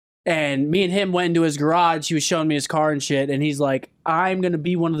And me and him went into his garage. He was showing me his car and shit. And he's like, I'm going to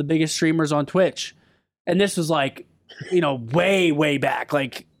be one of the biggest streamers on Twitch. And this was like, way, way back.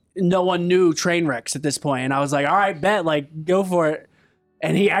 Like, no one knew Trainwrecks at this point. And I was like, all right, bet. Like, go for it.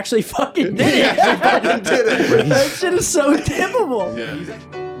 And he actually fucking did it. That shit is so typical. Yeah.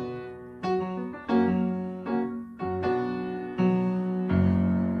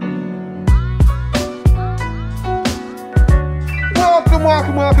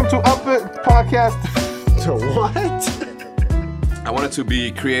 Welcome to Up It Podcast. To what? I wanted to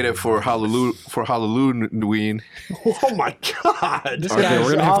be creative for Halloween. Oh my god! This Okay, guy's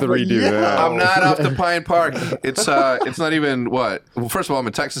we're gonna have to awful. redo that. I'm not off the Pine Park. It's not even what. Well, first of all, I'm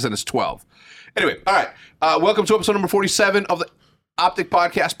in Texas and it's 12. Anyway, all right. Welcome to episode number 47 of the Optic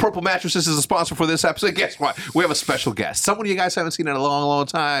Podcast. Purple Mattresses is a sponsor for this episode. Guess what? We have a special guest. Someone you guys haven't seen in a long, long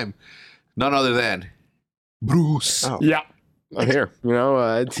time. None other than Bruce. Oh. Yeah, I'm here.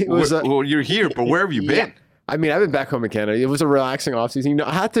 It was. Well, you're here, but where have you been? I mean, I've been back home in Canada. It was a relaxing offseason.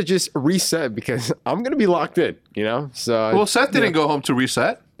 I had to just reset because I'm gonna be locked in. So. Well, Seth didn't go home to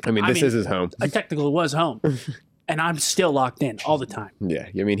reset. This is his home. I technically was home. And I'm still locked in all the time. Yeah,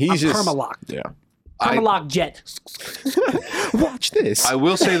 he's I'm just perma-locked. Yeah. Perma-locked jet. Watch this. I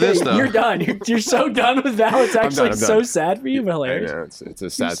will say this though. You're done. You're so done with Val. It's actually I'm done. so sad for you, but I hilarious. know, it's a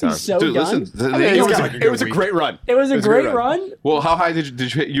sad He's time. so Dude, done. listen. It was a great run. It was a great run. run. Well, how high did you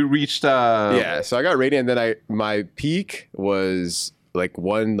hit? You reached? Yeah, so I got Radiant, then my peak was like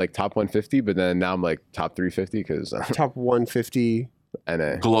top 150, but then now I'm like top 350 because Top 150.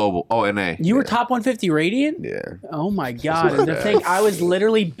 NA. Global. Oh, NA. You were top 150 Radiant? Yeah. Oh my god! And the thing, I was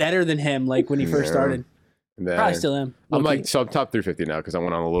literally better than him. Like when he first Yeah. started. And then Probably still am. I'm Low-key. like, so I'm top 350 now because I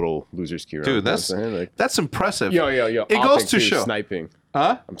went on a little losers queue. Dude, that's impressive. Yo. It goes to show. Sniping.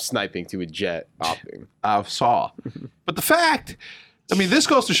 Huh? I'm sniping to a jet. Opping. I saw. But the fact, this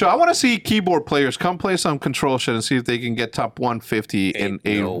goes to show. I want to see keyboard players come play some control shit and see if they can get top 150 in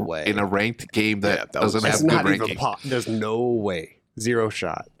no way. a ranked game that doesn't That's have good not even ranking. There's no way. Zero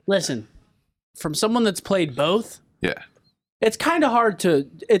shot. Listen, from someone that's played both, Yeah. it's kind of hard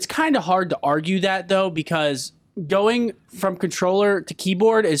to argue that though, because going from controller to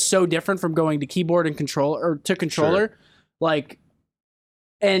keyboard is so different from going to keyboard and controller or to controller. Sure. Like,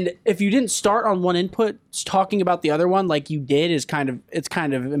 and if you didn't start on one input, talking about the other one like you did is kind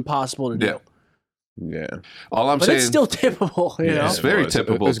of impossible to do. Yeah. Yeah. All I'm But saying, it's still typical, you know. It's very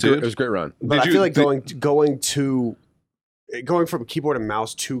typical, It was dude. It was a great run. But Did I you- feel like did- going from keyboard and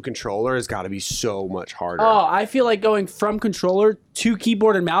mouse to controller has got to be so much harder. Oh, I feel like going from controller to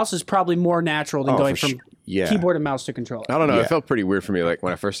keyboard and mouse is probably more natural than Oh, going for from yeah. keyboard and mouse to controller. I don't know. Yeah. It felt pretty weird for me. Like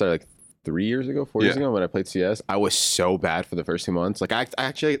when I first started, like 4 years ago when I played CS, I was so bad for the first 2 months. Like I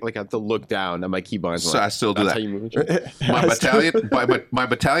actually had to look down at my keybinds. So I still do That's that. how you move it. my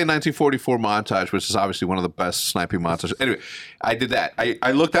battalion 1944 montage, which is obviously one of the best sniping montages. Anyway, I did that.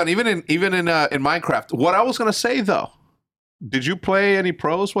 I looked down even in Minecraft. What I was gonna say though, did you play any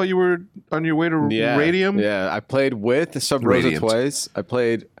pros while you were on your way to Radium? Yeah, I played with Sub Rosa Radiant. twice. I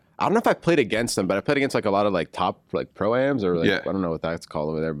don't know if I played against them, but I played against like a lot of like top like pro-ams or like Yeah. I don't know what that's called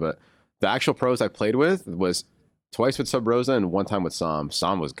over there. But the actual pros I played with was twice with Sub Rosa and one time with Sam.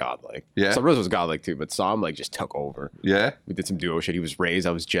 Sam was godlike. Yeah. Sub Rosa was godlike too, but Sam like just took over. Yeah. We did some duo shit. He was Raze,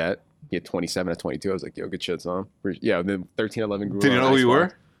 I was Jet. He had 27 at 22. I was like, yo, good shit, Sam. Yeah, and then 13, 11 grew Did you on know who Ice you Wall.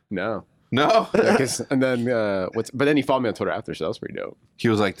 were? No. No. Yeah, and then but then he followed me on Twitter after, so that was pretty dope. He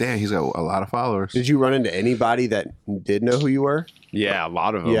was like, damn, he's got a lot of followers. Did you run into anybody that did know who you were? Yeah, a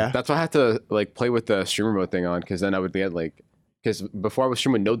lot of them. Yeah. That's why I had to like play with the streamer mode thing on because then I would get like because before I was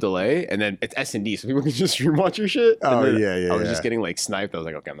streaming no delay and then it's S&D so people can just stream watch your shit. Oh, And then yeah, I was yeah. just getting like sniped. I was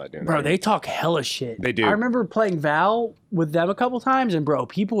like, okay, I'm not doing Bro, that. they talk hella shit. They do. I remember playing Val with them a couple times, and bro,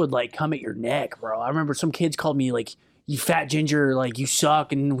 people would like come at your neck, bro. I remember some kids called me like, "You fat ginger, like you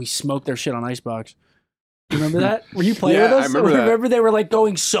suck," and we smoked their shit on Icebox. You remember that? Were you playing Yeah, with us? I remember that. Remember they were like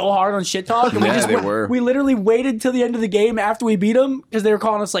going so hard on shit talk, and Yeah, they were. we literally waited till the end of the game after we beat them because they were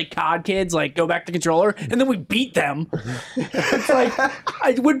calling us like COD kids, like go back to controller, and then we beat them. It's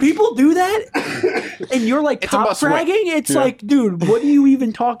like, when people do that, and you're like It's a top must-win. fragging, it's Yeah. like, dude, what are you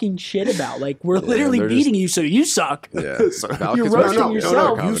even talking shit about? Like, we're literally they're beating you, so you suck. Yeah. You're Falcons roasting were-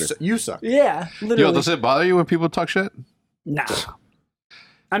 yourself. no, You suck. Yeah, literally. Yo, does it bother you when people talk shit? Nah.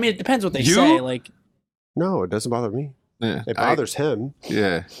 I mean, it depends what they You? say. Like, No, it doesn't bother me. Yeah. It bothers him.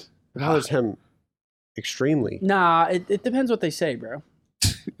 Yeah. It bothers him extremely. nah, it depends what they say, bro.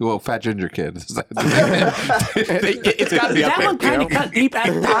 Well, fat ginger kid. It's got to be up That there. one kind of cut deep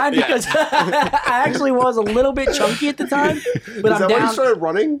at the time because I actually was a little bit chunky at the time. But Is I'm that when you down. started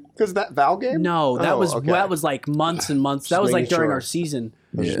running? Because that Val game? No, that Oh, was okay. that was like months and months. That Just was like making during sure. our season.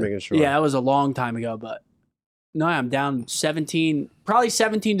 I was just making sure. Yeah, it was a long time ago, but no, I'm down 17, probably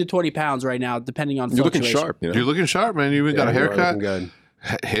 17 to 20 pounds right now, depending on You're looking fluctuation. sharp. You know? You're looking sharp, man. You even got a you are haircut. looking good.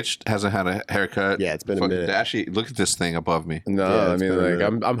 Hitched hasn't had a haircut. Yeah, it's been a Fucking minute. Actually, look at this thing above me. No, Yeah, I it's mean, been a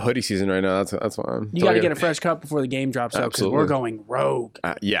like, minute. I'm hoodie season right now. That's why I'm. You got to get a fresh cut before the game drops out because we're Absolutely. going rogue.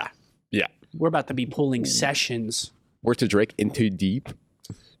 Yeah. We're about to be pulling sessions. We're to Drake into deep.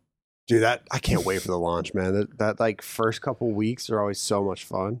 Dude, I can't wait for the launch, man. That like first couple weeks are always so much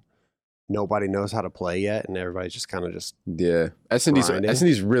fun. Nobody knows how to play yet, and everybody's just kind of just Yeah, S&D's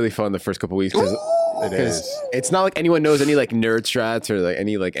Grinding. really fun the first couple weeks because it is. it's not like anyone knows any like nerd strats or like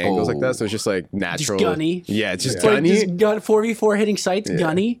any like angles like that. So it's just like Just natural. gunny. Yeah, it's just It's like gunny, just gun 4v4 hitting sights, Yeah.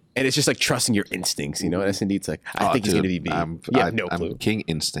 gunny. and it's just like trusting your instincts. You know, and S&D it's like I think he's gonna be B. I'm No clue. King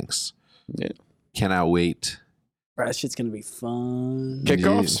Instincts. Yeah. Cannot wait. Bro, that shit's going to be fun.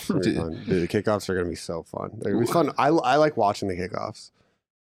 Kickoffs. It's gonna be fun. Dude, the kickoffs are gonna be so fun. They're gonna be fun. I like watching the kickoffs.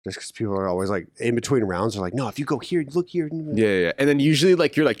 Just because people are always like in between rounds, are like, no, if you go here, look here. Yeah, and then usually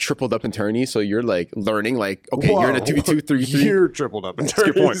like you're like tripled up in tourney, so you're like learning like okay, you're in a 2v2, 3v3. You're tripled up in That's a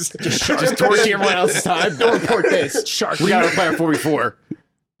good point. turns. Just torching everyone else's time. Don't report this. Shark. We gotta play a 4v4.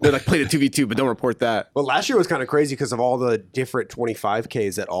 They're like play the 2v2, but don't report that. Well, last year was kind of crazy because of all the different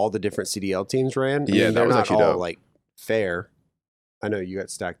 25Ks that all the different CDL teams ran. Yeah, that they're was not actually all dope. like fair. I know you got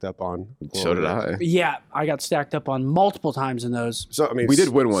stacked up on. So did I. Yeah, I got stacked up on multiple times in those. So I mean, We did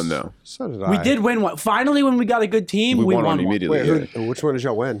win one though. So did I. We did win one. Finally, when we got a good team, we won one one. immediately. Wait, yeah. which one did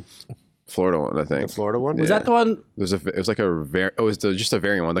y'all win? Florida one, I The think. Florida one? Was Yeah. that the one? It was like a just a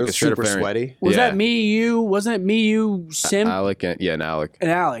variant one, like It a was straight up super variant. sweaty. Was Yeah. that me, you? Wasn't it me, you, Sim, Alec and Alec. and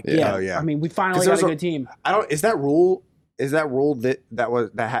Alec? Yeah. Yeah. Oh, yeah. I mean, we 'Cause finally got there's a a- good team. I don't. Is that rule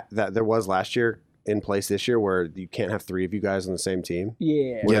that there was last year in place this year where you can't have three of you guys on the same team? Yeah,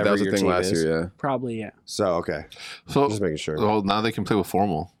 Yeah, Whatever that was a your thing team last is. year. probably. Yeah. So okay, So, just making sure. well, now they can play with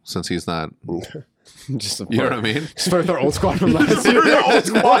Formal since he's not. Yeah, just You know what I mean? Just with our old squad from last year. Old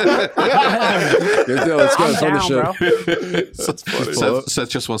squad. Yeah, let's go. I'm It's on the down, show. bro. Seth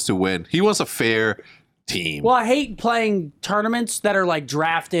just wants to win. He wants a fair team. Well, I hate playing tournaments that are like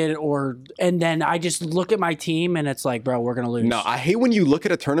drafted and then I just look at my team and it's like, bro, we're gonna lose. No, I hate when you look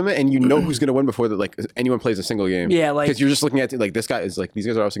at a tournament and you know who's going to win before like anyone plays a single game. Yeah, like- because you're just looking at like this guy is like these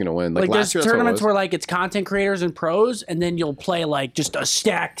guys are obviously going to win. like Like there's last year, that's what it tournaments was. where like it's content creators and pros, and then you'll play like just a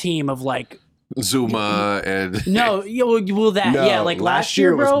stacked team of like Zuma and no, well that No, yeah, like last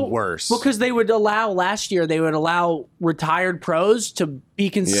year, was bro, worse. because they would allow retired pros to be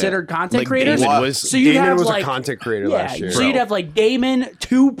considered content Like creators. Damon was- So you'd Damon have was like a content creator yeah, last year. so you'd have like Damon,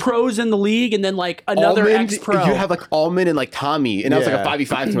 2 pros in the league, and then like another Almond, ex-pro. You have like Almond and like Tommy, and that was like a Yeah.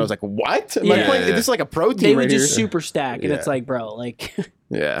 5v5 team. I was like, what? I'm Yeah. like, wait, this is like a pro team they would right just here. super stack, and it's Yeah. like, bro, like Yeah,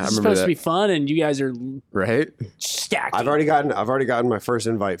 I it's remember supposed that. to be fun, and you guys are Right? stacking. I've already gotten my first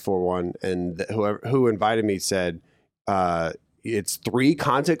invite for one, and who invited me said it's 3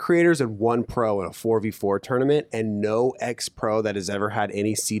 content creators and 1 pro in a 4v4 tournament, and no ex pro that has ever had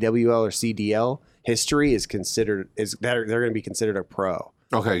any CWL or CDL history they're going to be considered a pro.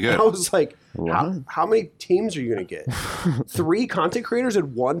 okay, good. I was like, What? how many teams are you going to get? 3 content creators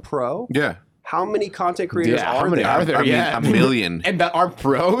and 1 pro? Yeah, How many content creators Yeah, are how many there? are there? I mean, Yeah. a million. And that aren't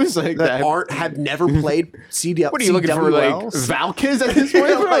pros like that have never played CDL? What are you looking for? Like CWLs? Valkiz at this point?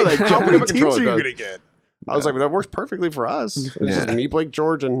 Yeah, bro? like, how jumping many up and teams are you throwing going to get? I was like, well, that works perfectly for us. It's Yeah. just me, Blake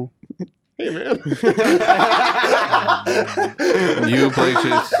George, and hey, man. You, Blake,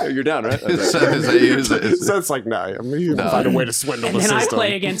 guns. You're down, right? Seth, is that you? Is it- So it's like, nah, I'm going to find a way to swindle and the then system. I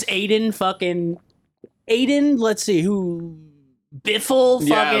play against Aiden. Let's see who. Biffle,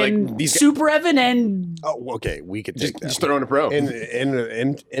 Yeah, fucking like, these Super Evan, and Oh, okay, we could take Just them. throw in a pro. In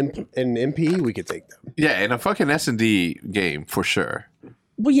MP, we could take them. yeah, in a fucking S&D game for sure.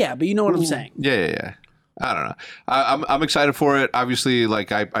 well, yeah, but you know what I'm saying. Yeah. I don't know. I'm excited for it. Obviously,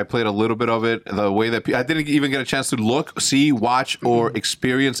 like I played a little bit of it. The way that I didn't even get a chance to look, see, watch, or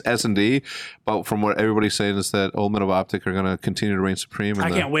experience S&D, but from what everybody's saying is that Old Men of Optic are going to continue to reign supreme.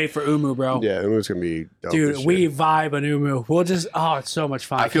 I can't wait for Umu, bro. Yeah, it was going to be dope Dude, this we year. vibe on Umu. We'll just it's so much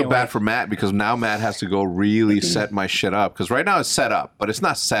fun. I feel can't bad wait. for Matt because now Matt has to go really set my shit up because right now it's set up, but it's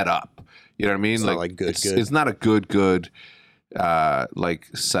not set up. You know what I mean? It's not like good. It's not a good like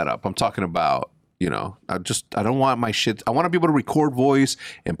setup. I'm talking about. You know, I don't want my shit. I want to be able to record voice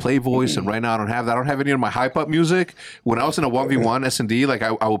and play voice, and right now I don't have that. I don't have any of my hype up music. When I was in a 1v1 S&D, like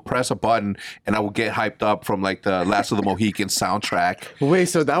I would press a button and I would get hyped up from like the Last of the Mohican soundtrack. Wait,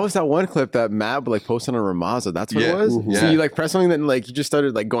 so that was that one clip that Matt like posted on Ramaza. That's what Yeah. it was. Mhm. So Yeah. you like press something, then like you just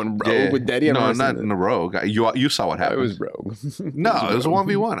started like going rogue with Deddy. No, I'm not in a rogue. You saw what happened. It was rogue. No, it was a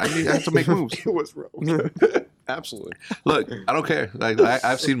 1v1. I had to make moves. It was rogue. Absolutely. Look, I don't care. Like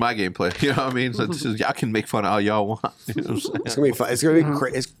I've seen my gameplay. You know what I mean? So it's just, y'all can make fun of all y'all want. You know what I'm saying? It's gonna be fun. It's gonna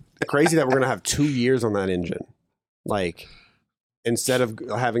be it's crazy that we're gonna have 2 years on that engine. Like instead of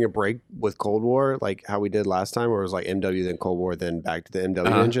having a break with Cold War, like how we did last time, where it was like MW then Cold War then back to the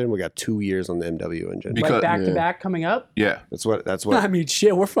MW engine. We got 2 years on the MW engine. Because- Like back to back coming up. Yeah. That's what. I mean,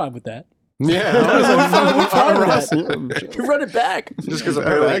 shit, we're fine with that. Yeah. We're fine with that. You run it back. Just because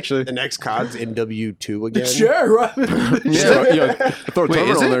apparently actually. the next COD's MW2 again. Sure, right? Throw a Wait,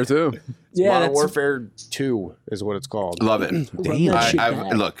 is terminal it? in there too. Yeah, Modern that's Warfare 2 is what it's called. Love it. Run that shit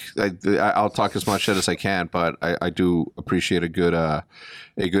back. Look, I'll talk as much shit as I can, but I do appreciate a good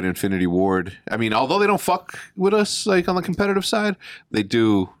Infinity Ward. I mean, although they don't fuck with us like on the competitive side, they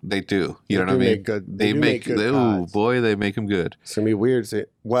do. You know what I mean? make good- they They do make, make good oh CODs. boy, they make them good. It's gonna be weird.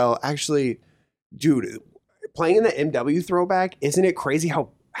 Well, actually, dude, playing in the MW throwback, isn't it crazy how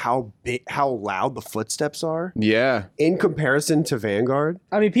loud the footsteps are Yeah. in comparison to Vanguard?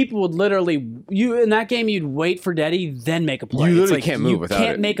 I mean, people would literally in that game. You'd wait for Deddy, then make a play. You It's literally like, can't move you without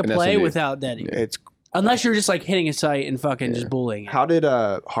can't it make a in play SMD. without Deddy, It's unless you're just like hitting a sight and fucking just bullying. It. how did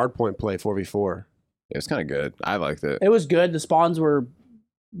Hardpoint play 4v4? It was kind of good. I liked it. It was good. The spawns were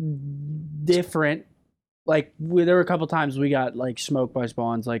different. Like there were a couple times we got like smoked by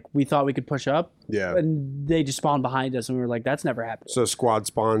spawns. Like we thought we could push up, Yeah. and they just spawned behind us, and we were like, "That's never happened." So squad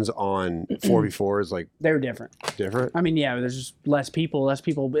spawns on 4v4 is like They were different. different. I mean, yeah, there's just less people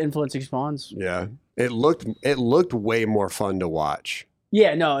influencing spawns. Yeah. It looked way more fun to watch,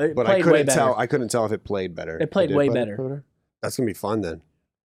 Yeah, no, it but played way better. I couldn't tell if it played better. It played did way play better. That's gonna be fun then.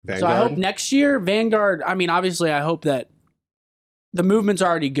 So I hope next year Vanguard. I mean, obviously, I hope that the movement's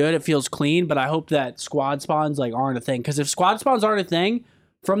already good. It feels clean, but I hope that squad spawns like aren't a thing. Because if squad spawns aren't a thing,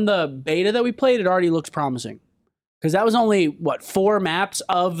 from the beta that we played, it already looks promising. Because that was only 4 maps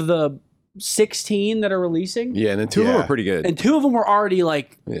of the 16 that are releasing, Yeah, and then two of them Yeah. were pretty good. and 2 of them were already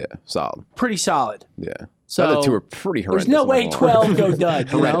like Yeah, solid. pretty solid. Yeah. So the other two were pretty horrendous. there's no I'm not way gonna lie. 12 go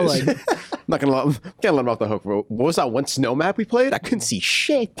dud. You know, Horrendous. like I'm not gonna can't let them off the hook. Bro. What was that one snow map we played? I couldn't see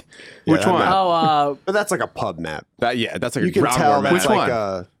shit. Yeah, Which that one? map- oh, But that's like a pub map. That's like You a can ground tell war map. that's Which like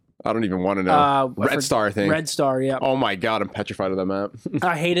one? I don't even want to know. I Red forget- Star thing. Red Star. Yeah, Oh my god, I'm petrified of that map.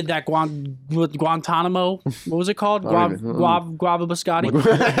 I hated that Guantanamo. What was it called? I don't even- Guava Biscotti.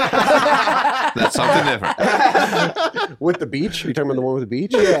 That's something different. With the beach? You talking about the one with the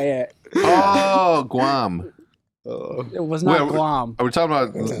beach? yeah. Oh, Guam. It was not Wait, Guam. Are we talking about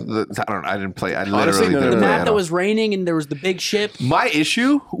I don't know. I didn't play. I Honestly, literally no, didn't The play map at that all. was raining and there was the big ship. My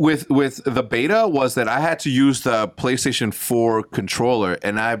issue with the beta was that I had to use the PlayStation 4 controller,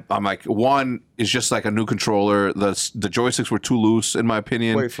 and I'm like, one is just like a new controller. The joysticks were too loose, in my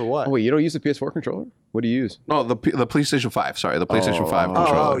opinion. Wait, for what? Oh wait, you don't use the PS4 controller? What do you use? No, the PlayStation 5. Sorry, the PlayStation 5 Oh,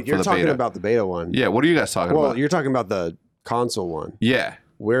 controller. Oh, you're for the talking beta. about the beta one. Yeah, what are you guys talking Well, about? you're talking about the console one. Yeah.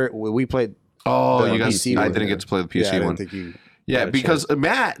 Where we played. Oh, the you guys. PC I one. didn't get to play the PC Yeah, I didn't one. think you. Yeah, got a because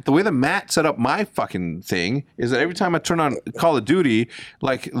Matt, the way that Matt set up my fucking thing is that every time I turn on Call of Duty,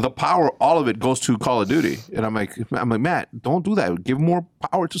 like the power, all of it goes to Call of Duty, and I'm like, Matt, don't do that. Give more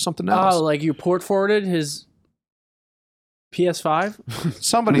power to something else. Oh, like you port forwarded his PS5?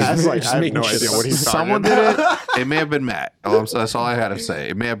 Somebody, That's like, I have making no shit idea up. what he's talking someone about. did it. It may have been Matt. That's all I had to say.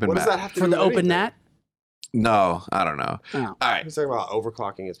 It may have been What Matt. does that have to For do the with open anything? NAT? No, I don't know. Oh. All right, He's talking about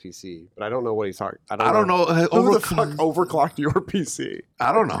overclocking his PC, but I don't know what he's talking. I don't know. Who the fuck overclocked your PC?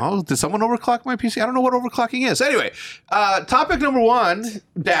 I don't know. Did someone overclock my PC? I don't know what overclocking is. Anyway, topic number 1,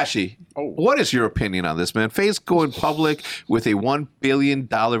 Dashy. What is your opinion on this, man? FaZe going public with a $1 billion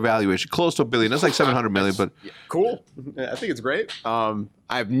valuation, close to $1 billion. That's like 700 million, but Cool. I think it's great.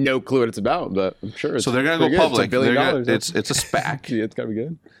 I have no clue what it's about, but I'm sure it's so they're gonna pretty go good. public. It's $1 billion. They're gonna- it's a SPAC. Yeah, it's gotta be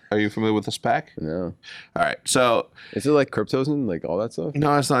good. Are you familiar with the SPAC? No. All right, so Is it like cryptos and like all that stuff?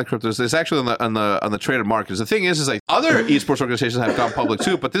 no, it's not crypto. It's actually on the traded markets. The thing is like other esports organizations have gone public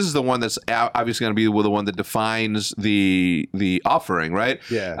too, but this is the one that's obviously going to be the one that defines the offering, right?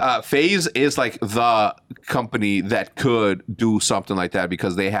 Yeah. FaZe is like the company that could do something like that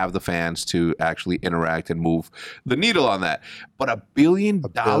because they have the fans to actually interact and move the needle on that. But $1 billion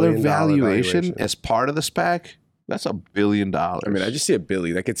billion valuation valuation. as part of the SPAC, that's $1 billion. I mean, I just see a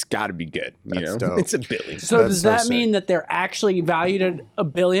Billy. Like it's got to be good. You That's know, dope. it's a Billy. So That's does so that sick. mean that they're actually valued at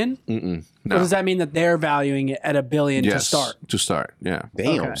 $1 billion? Mm-mm. Or No. does that mean that they're valuing it at $1 billion Yes, to start? Yeah.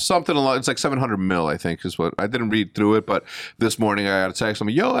 Damn. Okay. Something along, it's like 700 mil, I think, is what I didn't read through it, but this morning I got a text. I'm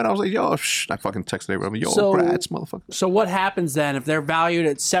like, yo, and I was like, yo, I fucking texted everyone. I'm like, yo, So- brats, motherfucker. So what happens then if they're valued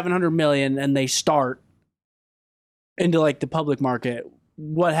at 700 million and they start into like the public market?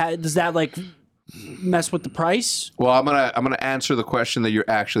 What does that like mess with the price? Well, I'm gonna answer the question that you're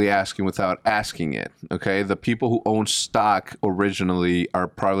actually asking without asking it. Okay, the people who own stock originally are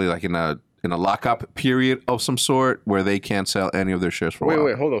probably like in a lockup period of some sort where they can't sell any of their shares for a while.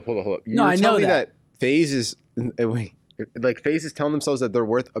 Wait, hold up. You No, were I know telling me that. FaZe is FaZe is telling themselves that they're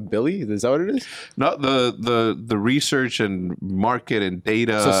worth $1 billion. Is that what it is? No, the research and market and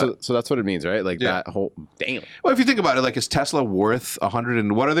data. So that's what it means, right? Like yeah. that whole damn. Well, if you think about it, like is Tesla worth 100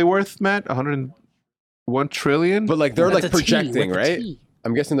 and what are they worth, Matt? 101 trillion. But like they're That's like a T, projecting, with a right? T.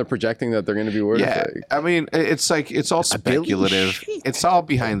 I'm guessing they're projecting that they're going to be worth. Yeah, Like, I mean, it's like it's all speculative. It's all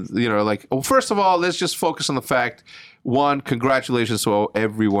behind, like. Well, first of all, let's just focus on the fact. One, congratulations to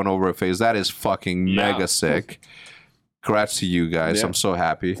everyone over at FaZe. That is fucking mega sick. Congrats to you guys. Yeah. I'm so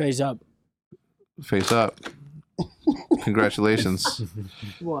happy. Phase up. Face up. Congratulations.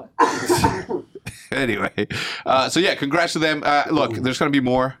 What? Anyway, so yeah, congrats to them. Look, there's going to be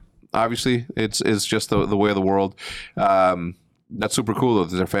more. Obviously, it's just the way of the world. That's super cool though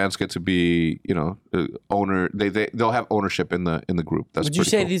that their fans get to be, owner. They'll have ownership in the group. That's Would you pretty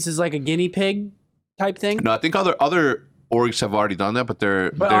say cool. this is like a guinea pig type thing? No, I think other orgs have already done that, but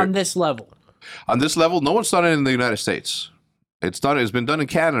they're on this level. on this level. No one's done it in the United States. It's been done in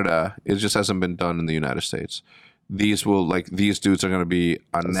Canada. It just hasn't been done in the United States. These dudes are going to be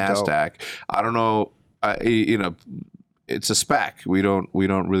on That's NASDAQ. I don't know. It's a SPAC. We don't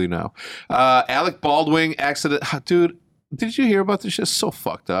really know. Alec Baldwin accident, dude. Did you hear about this shit? It's so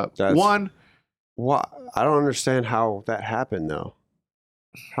fucked up. What? I don't understand how that happened though.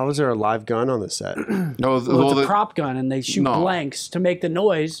 How was there a live gun on the set? No, Well, it's a prop gun, and they shoot No. blanks to make the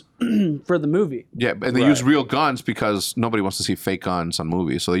noise for the movie. yeah, and they use real guns because nobody wants to see fake guns on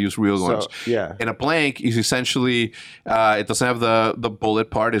movies, so they use real guns. Yeah. And a blank is essentially it doesn't have the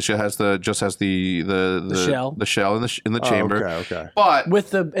bullet part. It just has the shell. the shell in the chamber. Okay. But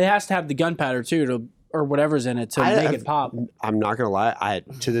It has to have the gunpowder too, or whatever's in it to make it pop. I'm not gonna lie.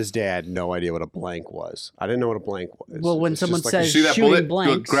 To this day, I had no idea what a blank was. I didn't know what a blank was. Well, when It's someone just like says see that shooting bullet?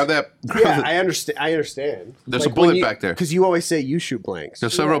 blanks, Grab that. yeah, I understand. There's a bullet back there. Because you always say you shoot blanks.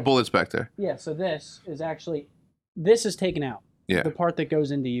 There's several bullets back there. yeah. So this is taken out. Yeah. The part that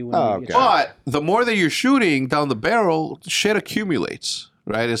goes into you. When Oh, you get okay. shot. But the more that you're shooting down the barrel, shit accumulates,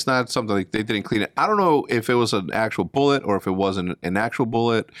 right? It's not something like they didn't clean it. I don't know if it was an actual bullet or if it wasn't an actual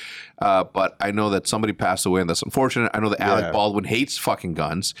bullet, but I know that somebody passed away, and that's unfortunate. I know that Alec Baldwin hates fucking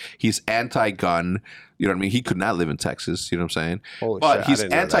guns. He's anti-gun. You know what I mean? He could not live in Texas. You know what I'm saying? Holy but shit, I he's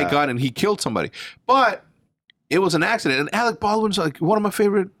didn't know that. anti-gun, and he killed somebody. But it was an accident. And Alec Baldwin's like one of my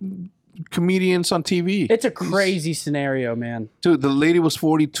favorite comedians on TV. It's a crazy scenario, man. Dude, the lady was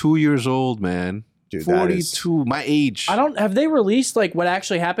 42 years old, man. Dude, that is- 42, my age. Have they released like what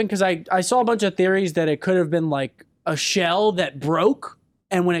actually happened? Because I saw a bunch of theories that it could have been like a shell that broke,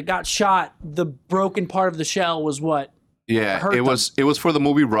 and when it got shot, the broken part of the shell was what. Yeah, hurt it was for the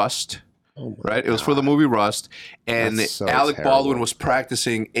movie Rust, right? It was for the movie Rust, and That's so Alec terrible. Baldwin was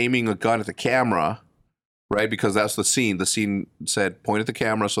practicing aiming a gun at the camera, right? Because that's the scene. The scene said point at the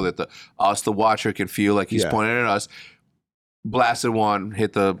camera so that the watcher can feel like he's Yeah. pointing at us. Blasted one,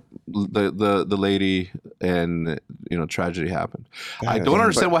 hit the lady, and tragedy happened. I don't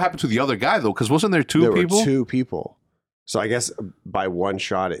understand what happened to the other guy though, because wasn't there two There people? were 2 people. So I guess by one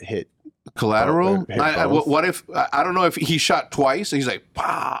shot it hit. Collateral. Hit both. What if I don't know if he shot twice? He's like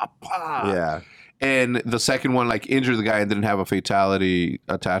pa pa. Yeah. And the second one like injured the guy and didn't have a fatality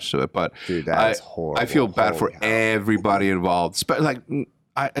attached to it. But Dude, that's horrible. I feel bad for Holy hell. everybody involved.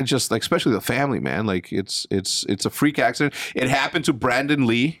 I just like, especially the family, man. Like it's a freak accident. It happened to Brandon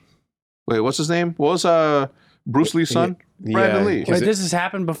Lee. Wait, what's his name? What was Bruce Lee's son? Brandon Lee. Wait, this has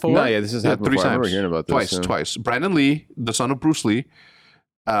happened before. No, yeah, this has happened 3 before. I times. remember hearing about this. Twice. Brandon Lee, the son of Bruce Lee,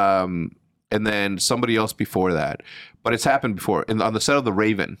 and then somebody else before that. But it's happened before on the set of The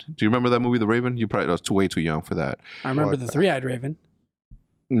Raven. Do you remember that movie, The Raven? You probably was way too young for that. I remember the Three-Eyed Raven.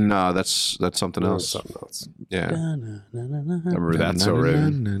 No, that's something That else. was something else. Yeah. I remember that so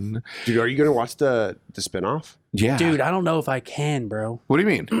Raven. Dude, are you gonna watch the spinoff? Yeah. Dude, I don't know if I can, bro. What do you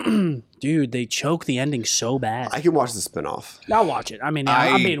mean? Dude, they choke the ending so bad. I can watch the spinoff. I'll watch it. I mean,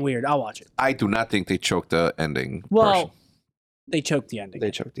 I'm being weird. I'll watch it. I do not think they choked the ending. Well, they choked the ending.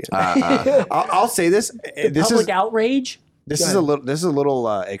 They choked the end. I'll say this. This Public is outrage. this Go is ahead. a little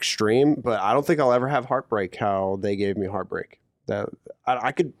extreme, but I don't think I'll ever have heartbreak how they gave me heartbreak. That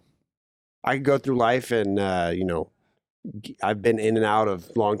I could go through life and I've been in and out of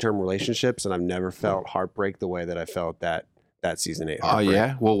long-term relationships and I've never felt heartbreak the way that I felt that season 8. Oh heartbreak.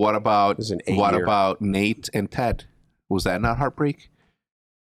 yeah. Well, what about was an 8-year. Nate and Ted? Was that not heartbreak?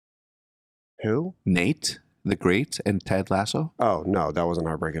 Who? Nate The Great and Ted Lasso? Oh no, that wasn't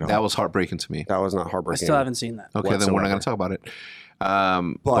heartbreaking at all. That was heartbreaking to me. That was not I heartbreaking. still haven't seen that. Okay, then we're not whatsoever. going to talk about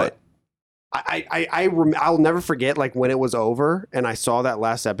it. But I'll never forget like when it was over and I saw that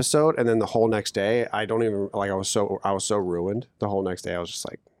last episode, and then the whole next day I don't even like I was so ruined. The whole next day I was just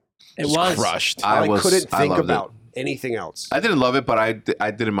like It was crushed. I couldn't I think loved it. about anything else. I didn't love it, but I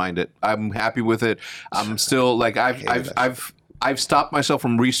didn't mind it. I'm happy with it. I'm still like I've stopped myself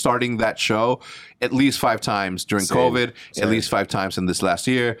from restarting that show at least 5 times during Same. COVID, Same. at least 5 times in this last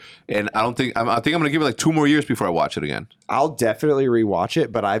year, and I think I'm going to give it like 2 more years before I watch it again. I'll definitely rewatch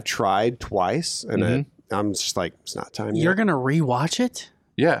it, but I've tried twice and I'm just like it's not time You're yet. gonna rewatch it?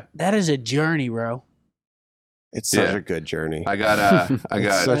 Yeah, That is a journey, bro. It's such Yeah. a good journey. I got such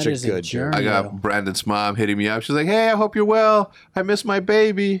That a is good journey. I bro. got Brandon's mom hitting me up. She's like, "Hey, I hope you're well. I miss my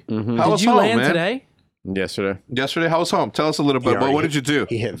baby. Mhm. How Did was you home, land man? today? Yesterday. Yesterday, how was home? Tell us a little bit. already What did you do?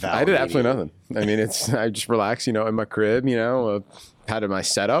 He hit Val. I did absolutely nothing. I mean, I just relaxed, in my crib, had my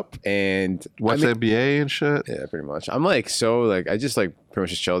setup and Watch the NBA and shit. yeah, pretty much. I'm like, I just like pretty much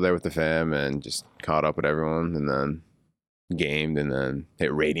just chilled there with the fam and just caught up with everyone and then gamed and then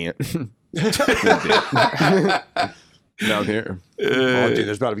hit Radiant. Now I'm here. Oh, dude,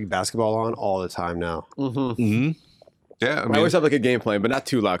 there's about to be basketball on all the time now. Mhm. Yeah, I I mean, always have like a game plan, but not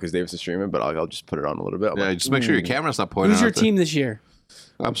too loud because Davis is streaming, but I'll just put it on a little bit. I'm yeah, like, just make sure your camera's not pointing. Who's your out there. team this year?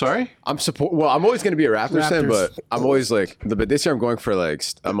 I'm sorry. I'm always going to be a Raptors fan, Raptors. but I'm always like, but this year I'm going for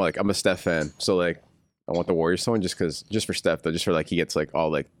I'm a Steph fan. So like, I want the Warriors to win just for Steph though, just for like, he gets like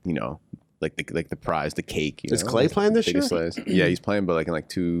all like, like the prize, the cake. Is Clay playing this year? Yeah, he's playing, but like in like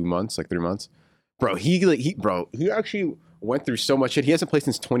 2 months, like 3 months. Bro, he actually went through so much shit. He hasn't played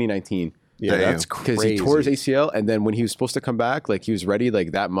since 2019. Yeah, Damn. that's Because crazy. he tore his ACL, and then when he was supposed to come back, like he was ready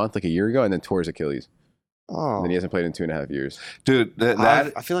like that month, like a year ago, and then tore his Achilles. Oh, And then he hasn't played in 2.5 years. Dude, that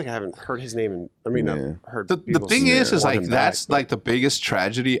I feel like I haven't heard his name. Yeah. I've heard the people thing say is want like him that's back, like the biggest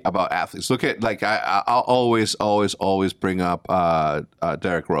tragedy about athletes. Look at like I'll always bring up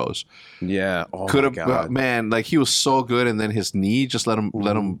Derrick Rose. Yeah. Oh Could my have God. man, like he was so good, and then his knee just let him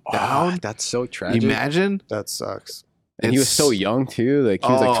down. That's so tragic. Imagine. but that sucks. And he was so young too. Like he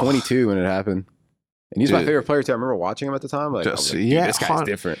was like Oh. 22 when it happened. And he's my Dude. favorite player too. I remember watching him at the time. Like, I was Just- like, yeah, this guy's hon-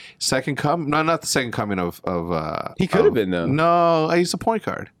 different. Second coming, no, not the second coming of. He could have been though. No, he's a point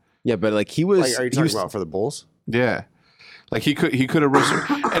guard. Yeah, but like he was. Like, are you he talking was about for the Bulls? Yeah, like he could have risen.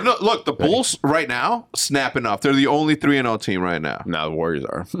 And look, the Bulls right now snapping up. They're the only 3-0 team right now. No, the Warriors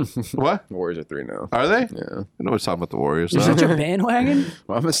are. What The Warriors are 3-0. are they? Yeah. I know we're talking about the Warriors. You're though. such a bandwagon?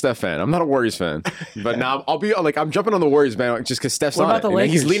 Well, I'm a Steph fan. I'm not a Warriors fan. But now I'll be like, I'm jumping on the Warriors bandwagon just because Steph's What on about it. the You know?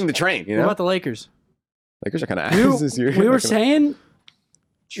 He's Lakers? leading the train. You What know, about the Lakers? Lakers are kind of We, ass this year. we were saying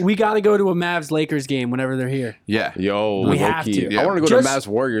we got to go to a Mavs Lakers game whenever they're here. Yeah, Yo, We low have key. to. I want to go to a Just- Mavs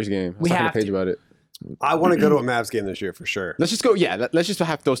Warriors game. I was we talking have to Paige to. about it. I want to go to a Mavs game this year for sure. Let's just go. Yeah, let's just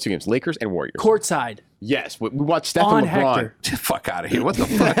have those 2 games, Lakers and Warriors. Courtside. Yes, we watched Steph On and LeBron. Hector. Get the fuck out of here. What the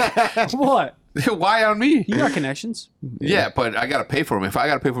fuck? What? Why on me? You got connections. Yeah, but I gotta pay for him. If I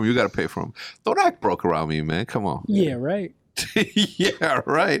gotta pay for him, you gotta pay for him. Don't act broke around me, man. Come on. Yeah, right. Yeah,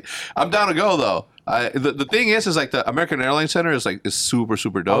 right. I'm down to go though. The thing is like the American Airlines Center is super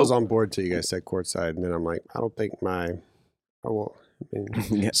I dope. was on board till you guys said courtside, and then I'm like, I don't think my. Oh well, I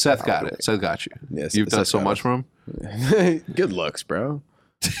mean, Yeah. Seth got it. Seth got you. Yes, You've done Seth so got much it. for him. Good looks, bro.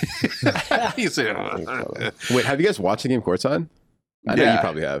 He said, Wait, have you guys watched the game courtside? I know Yeah. you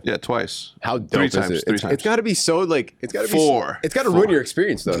probably have. yeah, twice. How dope Three is times, it? three It's times. got to be so like it's got to be 4. It's got to 4. ruin your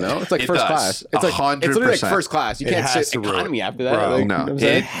experience though. No, it's like It first does. class. It's like it's literally like 100%. first class. You It can't has sit to ruin- economy after that. Bro, Like, no. you know what I'm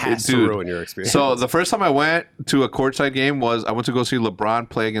saying? it has to dude. ruin your experience. So the first time I went to a courtside game was I went to go see LeBron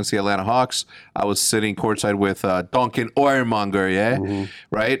play against the Atlanta Hawks. I was sitting courtside with Duncan Oirmonger, yeah,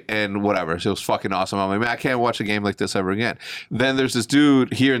 right, and whatever. So it was fucking awesome. I'm like, man, I can't watch a game like this ever again. Then there's this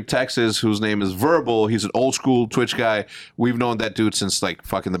dude here in Texas whose name is Verbal. He's an old school Twitch guy. We've known that dude since like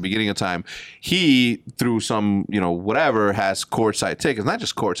fucking the beginning of time. He through some whatever has courtside tickets, not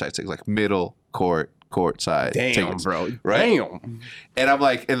just courtside tickets, like middle courtside Damn, tickets. bro. Right? Damn. And I'm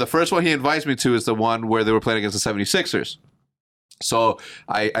like, and the first one he invites me to is the one where they were playing against the 76ers. So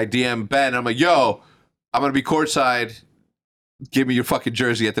I DM Ben. I'm like, yo, I'm going to be courtside. Give me your fucking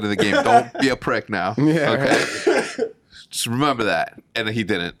jersey at the end of the game. Don't be a prick now. Yeah, Okay. Just remember that. And he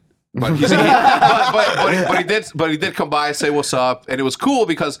didn't. But he did come by and say what's up. And it was cool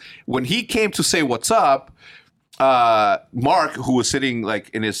because when he came to say what's up, Mark, who was sitting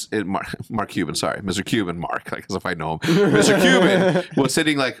like Mark Cuban, sorry, Mr. Cuban, Mark, like as if I know him. Mr. Cuban was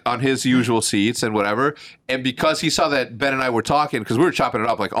sitting like on his usual seats and whatever. And because he saw that Ben and I were talking, because we were chopping it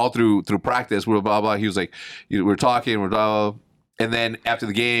up like all through practice, we were blah blah. He was like, we're talking, we're blah blah. And then after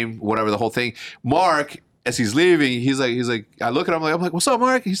the game, whatever the whole thing, Mark as he's leaving, he's like, I look at him, I'm like, what's up,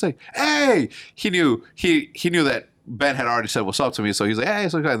 Mark? He's like, hey. He knew that Ben had already said what's up to me, so he's like, hey,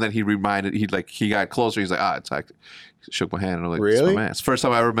 it's okay. And then he got closer. He's like, it's like, shook my hand, and I'm like, Really? it's my man. It's the first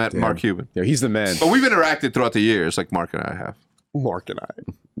time I ever met Mark Cuban. Yeah, he's the man. But we've interacted throughout the years, like Mark and I have. Mark and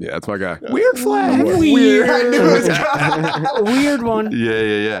I. Yeah, that's my guy. Weird flag. Weird. I knew it was coming. Weird one.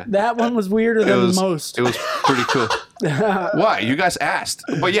 Yeah. That one was weirder than most. It was pretty cool. Why? You guys asked.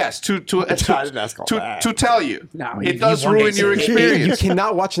 But yes, to didn't ask all that. tell you, No, it you does won ruin it. your You experience.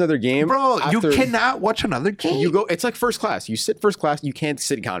 cannot watch another game, Bro, you after- cannot watch another game. You go. It's like first class. You sit first class. You can't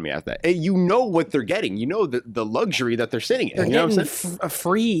sit economy after that. You know what they're getting. You know the luxury that they're sitting in. They're You know what I'm getting saying? a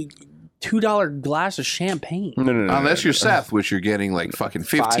free $2 glass of champagne. No. Unless you're Seth, which you're getting like fucking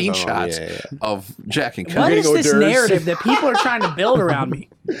 15 5 of them, shots yeah. of Jack and What Coke. is getting this hors d'oeuvres. narrative that people are trying to build around me?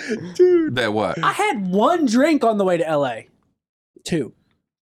 That what? I had one drink on the way to LA. Two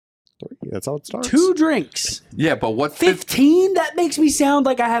That's how it starts. drinks. Yeah, but what? 15? That makes me sound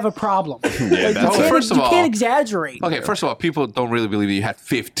like I have a problem. Like, you that's- can't, First of you all- can't exaggerate. Okay, first of all, people don't really believe you had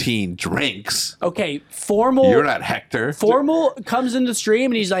 15 drinks. Okay, Formal. You're not Hector. Formal comes in the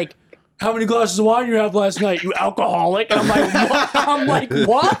stream and he's like, "How many glasses of wine you have last night, you alcoholic?" And I'm like, "What?" I'm like,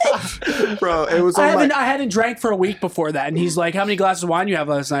 "What?" Bro, it was I on my... hadn't drank for a week before that, and he's like, "How many glasses of wine you have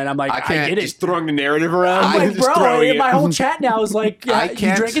last night?" I'm like, I "I, can't- did it." Just throwing the narrative around. I'm like, just bro, throwing my it. whole chat now is like, I "You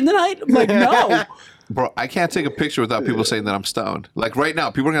can't- drinking tonight?" I'm like, "No." Bro, I can't take a picture without people saying that I'm stoned. Like right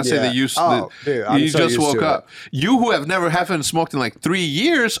now, people are gonna say Yeah. that you Dude, I'm you so just used woke to up. You who haven't smoked in like 3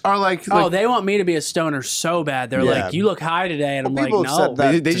 years are like, Oh, they want me to be a stoner so bad. They're Yeah. like, "You look high today," and I'm Well, like, people have "No." said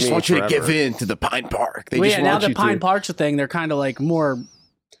that. They to just me want you to forever. give in to the Pine Park. They Well, just yeah, now want the you Pine to. Park's a thing. They're kind of like more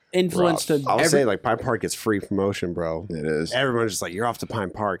influenced to. I was saying, like, Pine Park gets free promotion, bro. It is, Everyone's just like, you're off to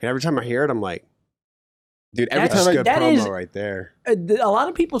Pine Park. And every time I hear it, I'm like, dude. Every That's time that's I good that promo is- right there. A lot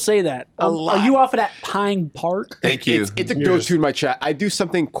of people say that. lot. Are you off of that Pine Park? thank you. It's a go-to in my chat. I do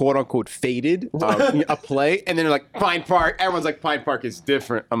something quote unquote faded, a play, and then they're like Pine Park. Everyone's like Pine Park is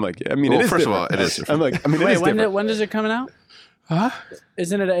different. I'm like, I mean, Well, it is first of different. all, it is different. I'm like, I mean, it Wait, is different. when is it coming out? Huh?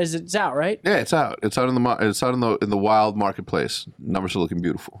 Isn't it? It's out, right? Yeah, it's out. It's out in the wild marketplace. Numbers are looking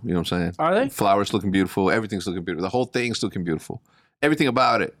beautiful. You know what I'm saying? Are they? Flowers looking beautiful. Everything's looking beautiful. The whole thing's looking beautiful. Everything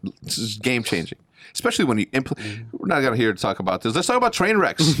about it. It's just game changing. Especially when you we're not gonna here to talk about this. Let's talk about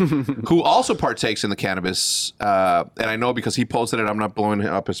Trainwrecks, who also partakes in the cannabis. And I know because he posted it. I'm not blowing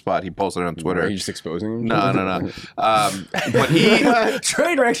up his spot. He posted it on Are Twitter. you just exposing him? No. But he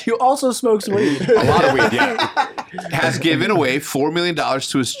Trainwrecks, who also smokes weed. A lot of weed. Yeah. has given away $4 million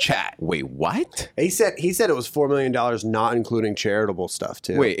to his chat. Wait, what? He said it was $4 million, not including charitable stuff,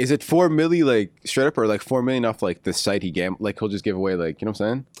 too. Wait, is it 4 milli like straight up or like 4 million off like the site he gambled? Like he'll just give away like, you know what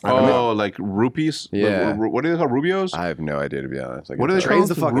I'm saying? Oh, like rupees? Yeah. What are they called? Rubios? I have no idea to be honest. Like, What are they Train's called?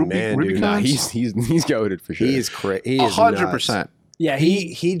 the fucking man, dude. Nah, Rubicons? he's goated for sure. He is crazy. He is 100%. nuts. Yeah,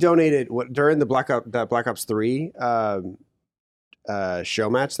 He donated during the Black Ops 3 show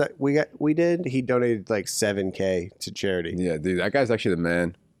match that we did. He donated like $7,000 to charity. Yeah, dude, that guy's actually the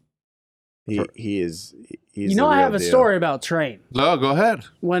man. He's You know, the I have real a deal. story about Train. No, go ahead.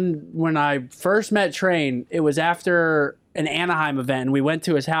 When I first met Train, it was after an Anaheim event. And we went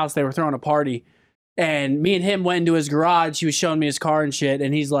to his house. They were throwing a party. And me and him went into his garage. He was showing me his car and shit.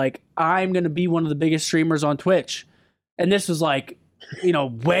 And he's like, "I'm going to be one of the biggest streamers on Twitch." And this was like,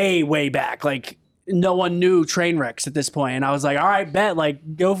 way, way back. Like, no one knew Trainwrecks at this point. And I was like, "All right, bet.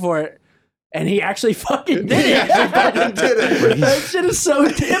 Like, go for it." And he actually fucking did it. That shit is so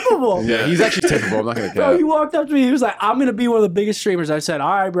typical. Yeah, he's actually typical. I'm not gonna Bro, he cap. walked up to me. He was like, "I'm going to be one of the biggest streamers." I said, "All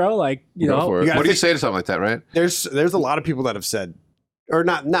right, bro. Like, Go for it. gotta What do you say to something like that, right? There's a lot of people that have said, or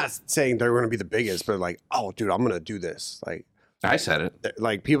not saying they're going to be the biggest, but like, "Oh, dude, I'm going to do this." I said it.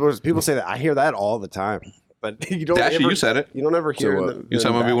 Like people say that. I hear that all the time, but you don't. Actually, ever, you said it. You don't ever hear. what? them You said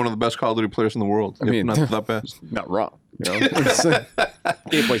I'm going to be back. one of the best Call of Duty players in the world. I mean- if not the best. Not wrong. You know,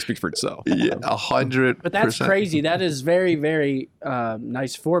 gameplay speaks for itself. Yeah, 100%. But that's crazy. That is very, very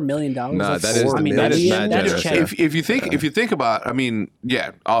nice. $4 million. Nah, That's- that is- I mean, that that's is mad that is generous, check. if you think about, I mean,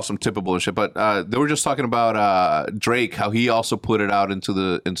 yeah, awesome, tippable and shit. But they were just talking about Drake, how he also put it out into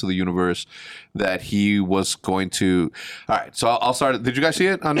the universe that he was going to. All right, so I'll start. Did you guys see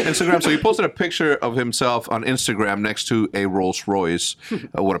it on Instagram? So he posted a picture of himself on Instagram next to a Rolls Royce,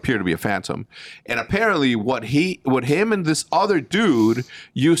 what appeared to be a Phantom, and apparently what him and this other dude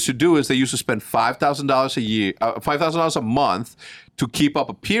used to do is they used to spend $5,000 a year, $5,000 a month to keep up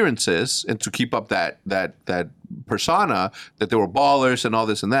appearances and to keep up that persona that they were ballers and all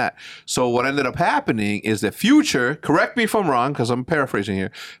this and that. So what ended up happening is that Future, correct me if I'm wrong because I'm paraphrasing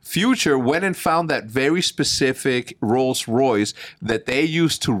here, Future went and found that very specific Rolls Royce that they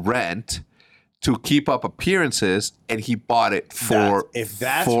used to rent to keep up appearances, and he bought it for if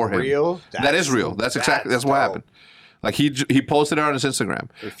that's for him. real, That is real. That's exactly what happened. Like he posted it on his Instagram.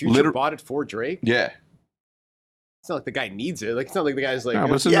 Future bought it for Drake. Yeah. It's not like the guy needs it. Like it's not like the guy's like. No,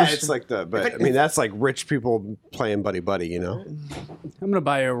 but Yeah, it's like but I mean that's like rich people playing buddy buddy, you know. I'm gonna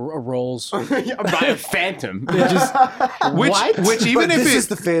buy a Rolls. I'm buying a Phantom. Which even But if this it is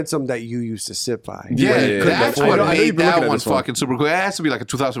the Phantom that you used to sit by. yeah, that's I what know made you've been that looking at one this one. fucking super cool. It has to be like a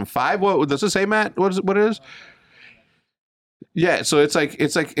 2005. What does it say, Matt? What it is? Yeah, so it's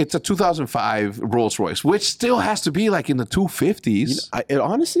a 2005 Rolls Royce, which still has to be like in the 250s.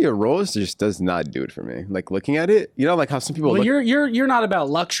 Honestly, a Rolls just does not do it for me. Like looking at it, you know, like how some people. Well, look, you're not about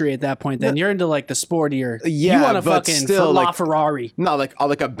luxury at that point. Then you're into like the sportier. Yeah, you want a but fucking still, like- Ferrari. no, like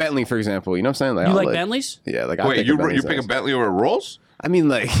a Bentley, for example. You know what I'm saying? Like, You I'll like Bentleys? Yeah, like I Wait, pick a you Bentley pick a size. Bentley over a Rolls? I mean,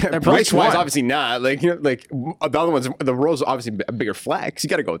 like both price wise, one. obviously not. Like you know, like the other ones, the Rolls are obviously a bigger flex. You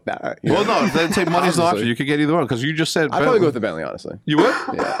got to go with that. You know? Well, no, then say money's not Obviously. option. You could get either one because you just said I'd probably go with the Bentley, honestly. You would?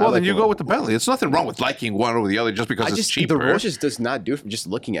 Yeah, well, I then like you the go one. with the Bentley. It's nothing wrong with liking one over the other just because it's cheaper. The Rolls just does not do it from just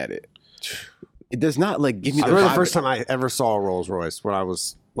looking at it. It does not like give me I the remember the vibe. first time I ever saw a Rolls Royce when I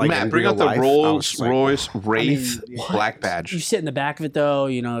was like Matt, in bring real up the life, I was Rolls just like, Royce Wraith I mean, black You badge. sit in the back of it though.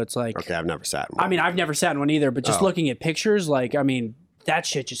 You know, it's like. Okay, I've never sat in one. I mean, I've never sat in one either, but just Oh. looking at pictures, like, I mean, that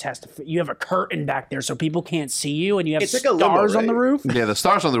shit just has to. You have a curtain back there so people can't see you, and you have It's like a stars limo, on the right? roof. Yeah, the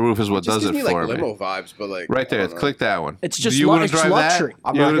stars on the roof is what Just does gives it me like for me. limo vibes, but like Right there, I don't know. click that one. It's just Do you lu- wanna it's drive luxury.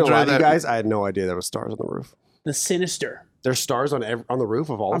 I'm You not wanna gonna lie drive to you that? guys. I had no idea there was stars on the roof. The Sinister. There's stars on on the roof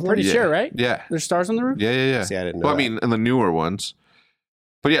of all I'm of them. pretty Yeah. sure, right? Yeah, There's stars on the roof. yeah. See, I didn't know. Well, I that. mean, in the newer ones.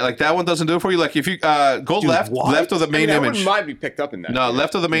 But yeah, like that one doesn't do it for you. Like if you go Dude, left what? of the I main mean, I image. wouldn't mind be picked up in that. No,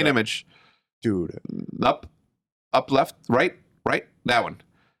 left of the main image. dude, Up, left, right. That one.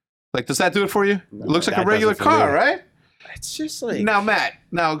 Like, does that do it for you? It looks like that a regular does it for car, me. right? It's just like Now, Matt.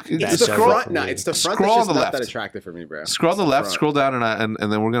 Now, it's That the does scroll. it front. for No, me. it's the front Scroll that's on just the not that left. attractive for me, bro. Scroll to the It's left, front. scroll down,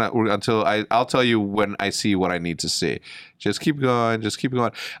 and then we're until I'll tell you when I see what I need to see. Just keep going.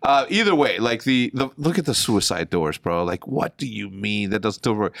 Either way, like the look at the suicide doors, bro. Like, what do you mean that doesn't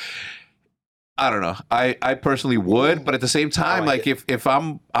do it? I don't know. I personally would, but at the same time, like if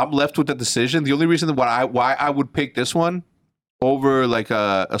I'm left with the decision, the only reason why I would pick this one over like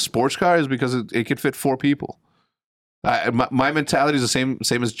a sports car is because it could fit 4 people. My mentality is the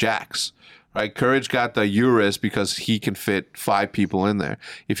same as Jack's. Right, Courage got the Urus because he can fit 5 people in there.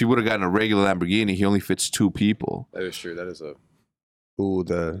 If he would have gotten a regular Lamborghini, he only fits 2 people. That is true. That is a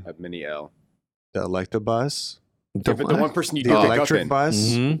the mini L. Electabus, The one person you the do pick up electric in. bus.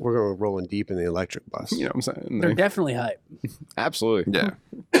 Mhm. We're going rolling deep in the electric bus. You know what I'm saying? They're Like, definitely hype. absolutely. Yeah.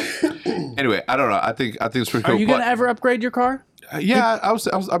 Anyway, I don't know. I think it's pretty Are cool. you gonna ever upgrade your car? Yeah,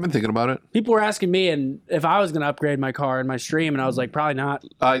 I've been thinking about it. People were asking me, and if I was gonna upgrade my car in my stream, and I was like, probably not.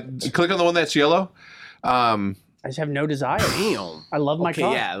 Click on the one that's yellow. I just have no desire. Damn. I love my Okay,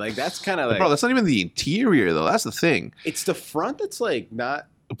 car. yeah, like that's kind of like Bro, that's not even the interior though. That's the thing. it's the front that's like not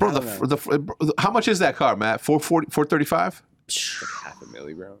Bro, I don't how much is that car, Matt? 435?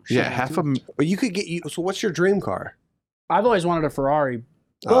 $500,000, bro. Yeah, half a. But you could get you. So what's your dream car? I've always wanted a Ferrari,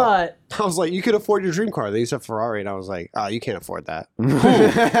 Oh. but I was like, you could afford your dream car. They used to have Ferrari, and I was like, oh, you can't afford that.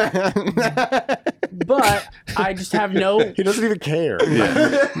 but I just have no. He doesn't even care.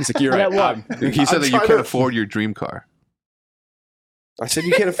 He's like, you're Yeah, right. what? He said I'm that you trying can't to- afford your dream car. I said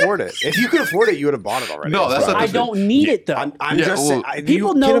you can't afford it. If you could afford it, you would have bought it already. No, that's not I the- don't need it though. I'm Yeah, just well, saying.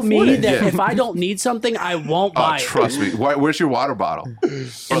 People you know can't afford me it. that Yeah. if I don't need something, I won't Oh, buy it. trust me. Where's your water bottle?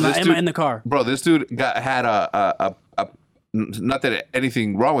 Bro, In the car. Bro, this dude had a not that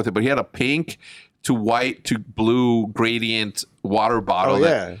anything wrong with it, but he had a pink to white to blue gradient water bottle. Oh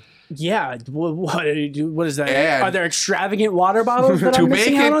that- yeah. Yeah, what is that? And- Are there extravagant water bottles that to I'm make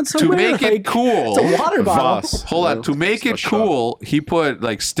missing out on it to somewhere? make it cool. It's a water bottle. Voss. Hold on. To make it Switch it cool, he put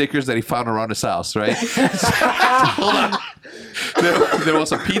like stickers that he found around his house, right? Hold on. There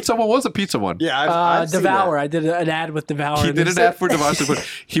was a pizza one. What was the pizza one? Yeah, I've seen Devour. that. I did an ad with Devour. He and did it's- an ad for Device, but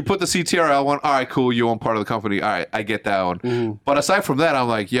he put the CTRL one. All right, cool. You own part of the company. All right, I get that one. But aside from that, I'm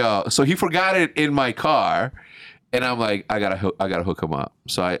like, yo. So he forgot it in my car, and I'm like, I gotta hook him up.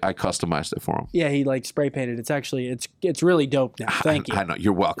 So I customized it for him. Yeah, he like spray painted. It's actually it's really dope now. Thank you. I know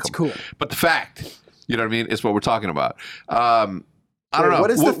you're welcome. It's cool. But the fact, you know what I mean, is what we're talking about. I don't Wait, know.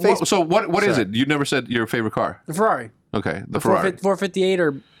 what is the face- So what is it? You never said your favorite car. The Ferrari. Okay, the Ferrari. 458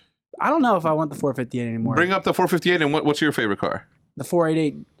 or I don't know if I want the 458 anymore. Bring up the 458 and what's your favorite car? the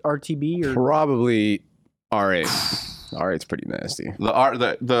 488 RTB or Probably R8. R8's pretty nasty.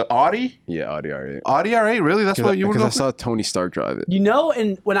 The Audi? Yeah, Audi R8. Audi R8? Really? That's what you were Because I going saw Tony Stark drive it. you know,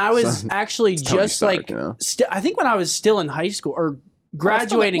 and when I was actually Tony just Stark, like you know? I think when I was still in high school or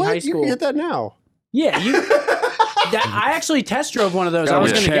graduating What? high You school. can get that now. Yeah, I actually test drove one of those. I Gotta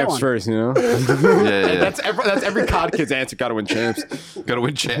was win going to get champs one. first, you know. Yeah. That's every COD kid's answer. Gotta win champs. Gotta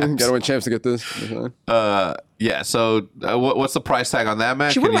win champs. Gotta win champs to get this. Yeah. So, what's the price tag on that, man?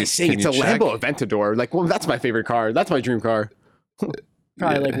 Actually, what am I saying? can It's a you check? Lambo Aventador. Like, well, that's my favorite car. That's my dream car.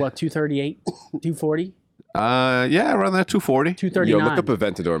 Probably like what, 238, 240, Yeah, around that 240. 239. Yo, look up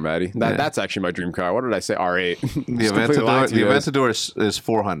Aventador, Maddie. That's actually my dream car. What did I say? R8. The Aventador is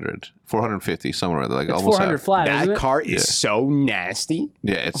 400, 450, somewhere like It's almost 400 half. flat, isn't That it? car is so nasty.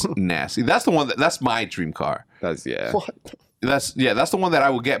 Yeah, it's nasty. That's the one that's my dream car. That's That's the one that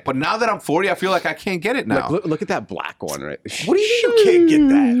I would get. But now that I'm 40, I feel like I can't get it now. Like, look at that black one, right? What do you mean you can't get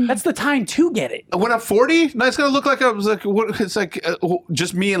that? That's the time to get it. When I'm 40, no, it's gonna look like it's like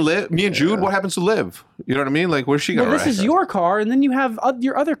just me and Jude. What happens to Liv? You know what I mean? Like, where's she gonna Well, this ride? is your car, and then you have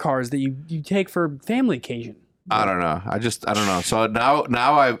your other cars that you take for family occasion. I don't know. I don't know. So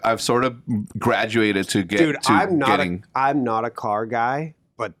now I've sort of graduated to get Dude, to I'm getting. not a car guy,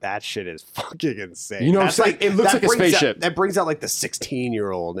 but that shit is fucking insane. You know what I'm That's saying? It looks that like a brings spaceship. That brings out like the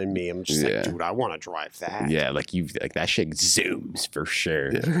 16-year-old in me. I'm just Yeah. like, dude, I want to drive that. Yeah, like that shit zooms for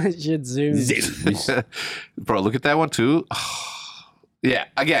sure. Shit zooms. Zooms. Bro, look at that one too. Yeah,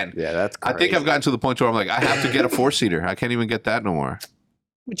 again. Yeah, that's I crazy. think I've gotten to the point where I'm like, I have to get a 4-seater. I can't even get that no more.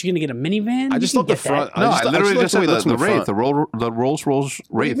 What, you gonna get a minivan? I You just can love the get that. front. No, I literally just said the Wraith. Wraith, the Rolls What do you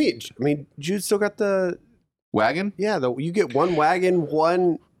Wraith mean? I mean, Jude still got the wagon. you get one wagon,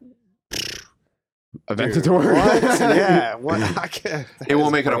 one Aventador. What? Yeah, what? I can't. It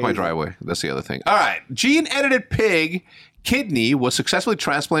won't make it up my driveway. That's the other thing. All right. Gene-edited pig kidney was successfully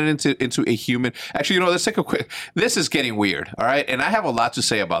transplanted into a human. Actually, let's take a quick. This is getting weird. All right. And I have a lot to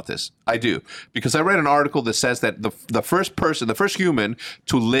say about this. I do. Because I read an article that says that the first human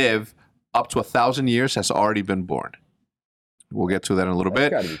to live up to 1,000 years has already been born. We'll get to that in a little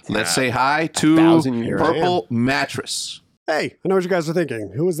bit. gotta be Let's say hi to 1,000 years. Purple Mattress. Hey, I know what you guys are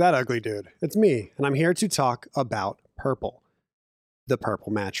thinking. Who is that ugly dude? It's me, and I'm here to talk about Purple, the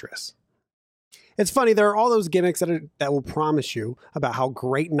Purple mattress. It's funny, there are all those gimmicks that will promise you about how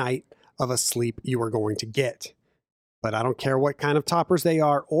great night of a sleep you are going to get. But I don't care what kind of toppers they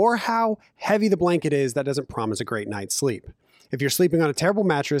are or how heavy the blanket is, that doesn't promise a great night's sleep. If you're sleeping on a terrible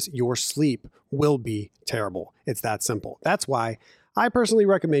mattress, your sleep will be terrible. It's that simple. That's why I personally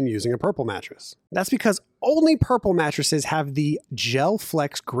recommend using a Purple mattress. That's because only Purple mattresses have the Gel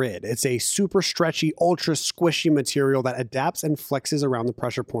Flex Grid. It's a super stretchy, ultra squishy material that adapts and flexes around the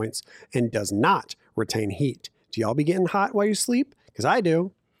pressure points and does not retain heat. Do y'all be getting hot while you sleep? Because I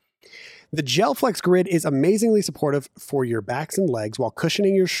do. The Gel Flex Grid is amazingly supportive for your backs and legs while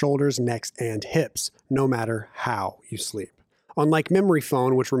cushioning your shoulders, necks, and hips, no matter how you sleep. Unlike memory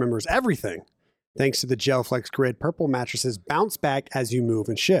foam, which remembers everything, thanks to the Gel Flex Grid, Purple mattresses bounce back as you move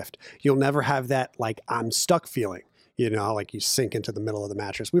and shift. You'll never have that, like, I'm stuck feeling, like you sink into the middle of the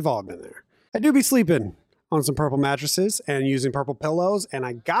mattress. We've all been there. I do be sleeping on some Purple mattresses and using Purple pillows, and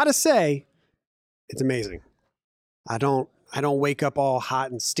I gotta say, it's amazing. I don't wake up all hot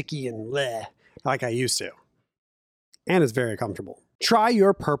and sticky and bleh like I used to. And it's very comfortable. Try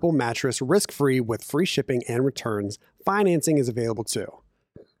your Purple mattress risk-free with free shipping and returns. Financing is available too.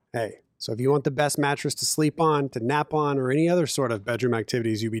 Hey, so if you want the best mattress to sleep on, to nap on, or any other sort of bedroom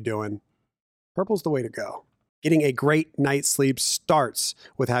activities you be doing, Purple's the way to go. Getting a great night's sleep starts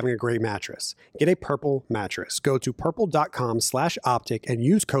with having a great mattress. Get a Purple mattress. Go to purple.com/optic and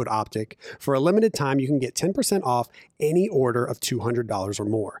use code OPTIC. For a limited time, you can get 10% off any order of $200 or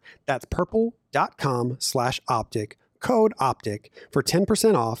more. That's purple.com/optic, code OPTIC for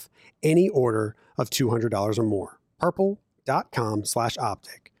 10% off any order of $200 or more.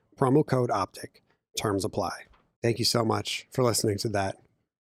 Purple.com/optic. Promo code OPTIC. Terms apply. Thank you so much for listening to that.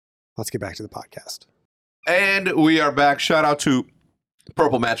 Let's get back to the podcast. And we are back. Shout out to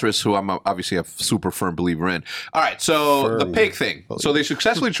Purple Mattress, who I'm obviously a super firm believer in. All right, so the pig thing. So they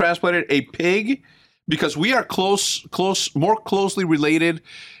successfully transplanted a pig because we are more closely related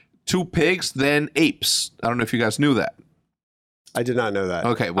to pigs than apes. I don't know if you guys knew that. I did not know that.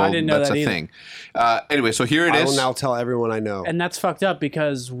 Okay, well, I didn't know that's that a either. thing. Anyway, so here it I will is. now tell everyone I know. And that's fucked up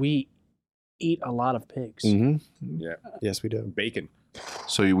because we eat a lot of pigs. Mm-hmm. Yeah. Yes, we do. Bacon.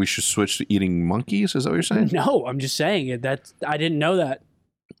 So we should switch to eating monkeys? Is that what you're saying? No, I'm just saying it. I didn't know that.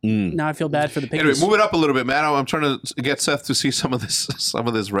 Mm. Now I feel bad for the Anyway, pigs. move it up a little bit, man. I'm trying to get Seth to see some of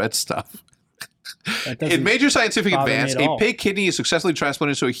this red stuff. That doesn't In major scientific bother me advance, at a all. pig kidney is successfully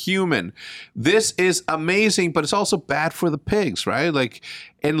transplanted to a human. This is amazing, but it's also bad for the pigs, right? Like,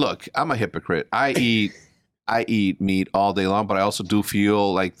 and look, I'm a hypocrite. I eat meat all day long, but I also do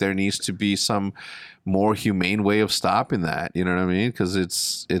feel like there needs to be some more humane way of stopping that. You know what I mean? Because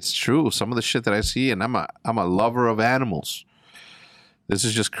it's true. Some of the shit that I see, and I'm a lover of animals. This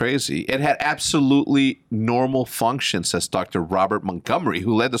is just crazy. It had absolutely normal function, says Dr. Robert Montgomery,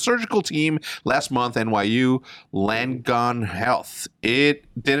 who led the surgical team last month, NYU Langone Health. It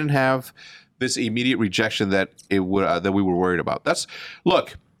didn't have this immediate rejection that it would that we were worried about.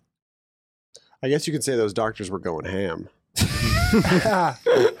 Look. I guess you could say those doctors were going ham.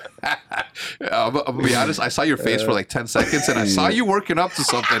 I'll be honest. I saw your face for like 10 seconds, and I saw you working up to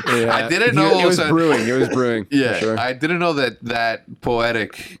something. Yeah. I didn't know it was brewing. It was brewing. Yeah, for sure. I didn't know that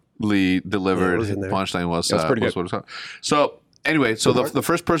poetically delivered was in there. punchline was pretty was good. what it's called. So anyway, so the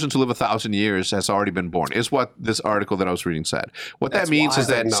first person to live 1,000 years has already been born. Is what this article that I was reading said. What That's that means is wild.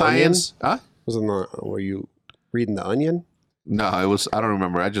 that In the science. Huh? Were you reading The Onion? No, it was. I don't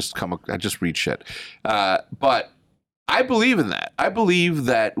remember. I just read shit. But I believe in that. I believe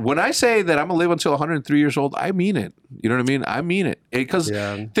that when I say that I'm gonna live until 103 years old, I mean it. You know what I mean? I mean it. Because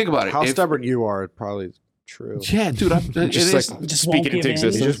think about it. How stubborn you are, it's probably true. Yeah, dude. Just like Just speak won't it into give in. He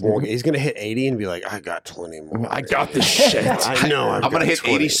existence. just won't. He's gonna hit 80 and be like, "I got 20 more. I got this shit. I know. I'm gonna hit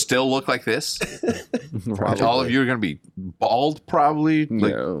 80, still look like this. All of you are gonna be bald, probably.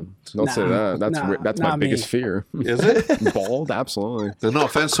 Like, No, don't say that. That's my not me. biggest fear. is it? Bald, absolutely. There's no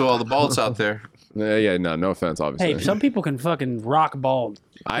offense to all the balds out there. Yeah, no offense, obviously. Hey, some people can fucking rock bald.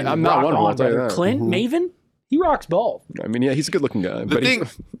 I'm not one of them. I'll tell you that. Clint Maven, he rocks bald. I mean, yeah, he's a good-looking guy, but thing-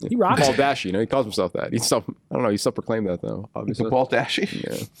 He rocks. Baldashy. You know, he calls himself that. He's self. I don't know. He self-proclaimed that though. Obviously, Bald dashy.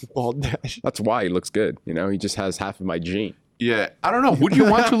 yeah. Bald dash. That's why he looks good. You know, he just has half of my gene. Yeah, I don't know. Would you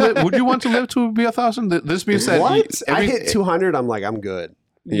want to live? Would you want to live to be 1,000? This means that What? I hit 200. I'm like, I'm good.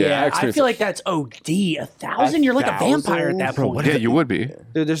 Yeah, I Yeah, I experienced feel like that's OD. 1,000? You're like a vampire at that point. Yeah, you would be.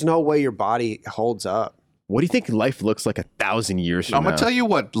 Dude, there's no way your body holds up. What do you think life looks like 1,000 years from I'm now? gonna tell you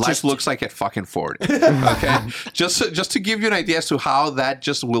what life looks like at fucking 40. Okay, just to give you an idea as to how that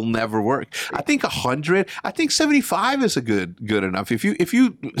just will never work. I think 100. I think 75 is a good enough. If you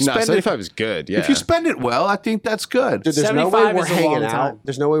No, spend 75 is good. Yeah. if you spend it well, I think that's good. Dude, there's no 75 way we're is a hanging long out. time.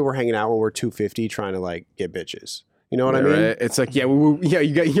 There's no way we're hanging out when we're 250 trying to like get bitches. You know what I mean? Right? It's like, yeah,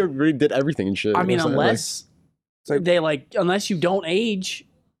 you already did everything and shit. I you mean, know what I'm unless saying? unless you don't age,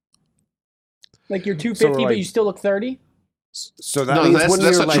 like you're 250, So we're but like- you still look 30. So that No, means that's- when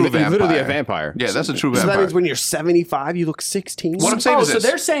that's you're a like, true Like, he's literally a vampire. vampire. Yeah, that's a true so that vampire. means when you're 75, you look 16. What I'm saying Oh, is so this.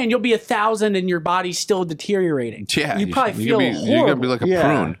 they're saying you'll be 1,000 and your body's still deteriorating. Yeah, you probably feel you're horrible. gonna be like a Yeah.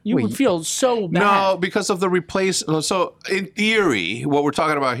 prune. You would feel so bad. No, because of the replace. So, in theory, what we're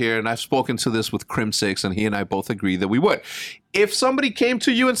talking about here, and I've spoken to this with Crim Six, and he and I both agree that we would. If somebody came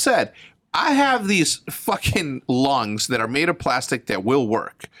to you and said, "I have these fucking lungs that are made of plastic that will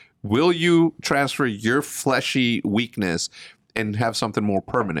work," will you transfer your fleshy weakness and have something more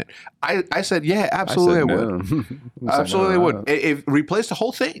permanent? I said, yeah, absolutely, I would. Absolutely, I would. If replace the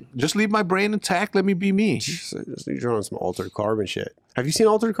whole thing, just leave my brain intact. Let me be me. Just you're on some altered carbon shit. Have you seen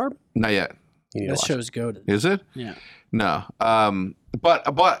Altered Carbon? Not yet. You need to That watch show's goaded. Is it? Yeah. No. But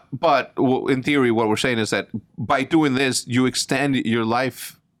in theory, what we're saying is that by doing this, you extend your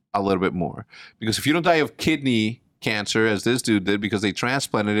life a little bit more. Because if you don't die of kidney cancer, as this dude did, because they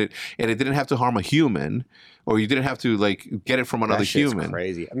transplanted it and it didn't have to harm a human, or you didn't have to like get it from another that shit's human.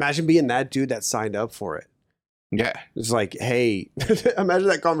 crazy. Imagine being that dude that signed up for it. Yeah. It's like, hey, imagine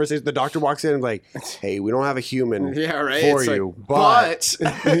that conversation. The doctor walks in and like, hey, we don't have a human Yeah, right. for It's like, you, but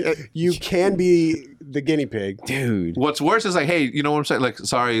you can be the guinea pig. dude. What's worse is like, hey, you know what I'm saying? Like,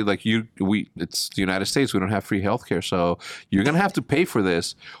 sorry, like it's the United States. We don't have free healthcare, so you're gonna have to pay for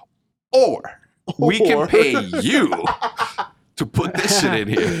this, or we can Or- pay you to put this shit in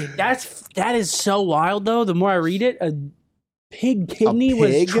here. That is so wild, though. The more I read it, a pig kidney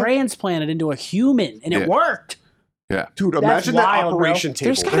was pig? transplanted into a human, and Yeah. it worked. Yeah. Dude, That's imagine that wild, bro. operation table.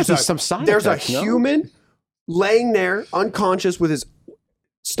 There's gotta be some side There's effects, a no? human laying there unconscious with his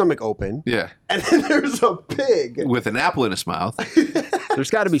stomach open, Yeah. and then there's a pig. With an apple in his mouth. There's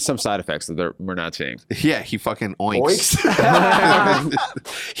got to be some side effects that we're not seeing. Yeah, he fucking oinks.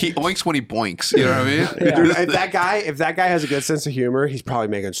 Oinks. He oinks when he boinks. You know what I mean? Yeah. Dude, if that guy has a good sense of humor, he's probably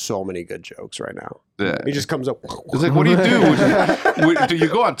making so many good jokes right now. Yeah. He just comes up. It's like, what do you do? Do you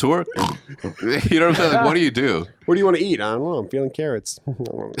go on tour? You know what I'm saying? Like, what do you do? What do you want to eat? I don't know. I'm feeling carrots. I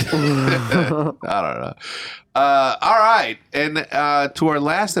don't know. All right, and to our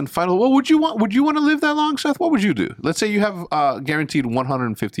last and final. What would you want? Would you want to live that long, Seth? What would you do? Let's say you have guaranteed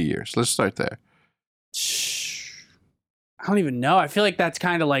 150 years. Let's start there. I don't even know. I feel like that's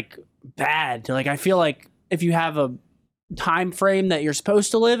kind of like bad. Like I feel like if you have a time frame that you're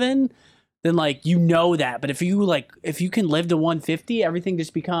supposed to live in, then like you know that. But if you can live to 150, everything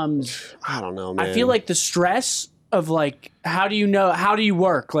just becomes. I don't know, man. I feel like the stress of like how do you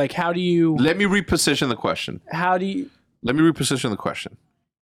work? Like how do you Let me reposition the question.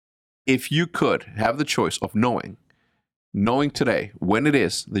 If you could have the choice of knowing today when it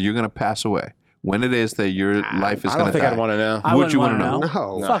is that you're going to pass away, when it is that your life is I going don't to think die, I'd want to know. I would you wouldn't want to wanna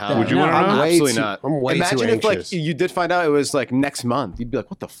know? No. Fuck that. Would you No, wanna know? I'm- Absolutely too- not. I'm way Imagine too if like anxious. you did find out it was like next month. You'd be like,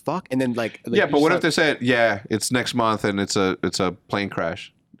 what the fuck? And then like Yeah, you but what just if they said, yeah, it's next month and it's a plane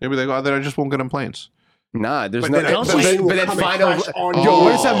crash? They'd be like, oh, then I just won't get on planes. Nah, there's But no. then a But plane then, will but then come and final. crash on Yo, you.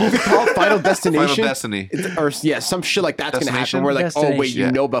 what is that movie called? Final Destination. Final Destiny. Or yeah, some shit like that's gonna happen. Destination? Where like, oh wait, Destination. you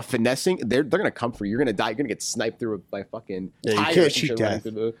Yeah. know about finessing? They're gonna come for you. You're gonna die. You're gonna get sniped through by fucking. Yeah, you tire or can't some shoot shit running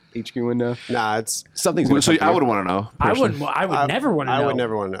death. through the HQ window. Nah, it's. Something's gonna So come for I you. would want to know. I personally. would never want to know. I would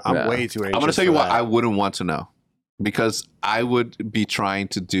never want to know. I'm Yeah. way too anxious. I'm going to tell you for what that. I wouldn't want to know, because I would be trying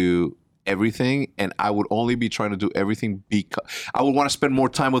to do everything, and I would only be trying to do everything because I would want to spend more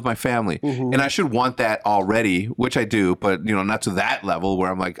time with my family, Mm-hmm. and I should want that already, which I do, but not to that level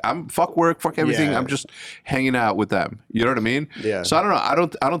where I'm like, I'm fuck work, fuck everything. Yeah. I'm just hanging out with them. You know what I mean? Yeah. So I don't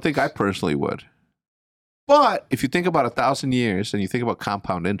know. I don't think I personally would. But if you think about 1,000 years and you think about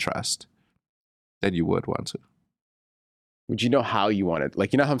compound interest, then you would want to. Would you know how you want it?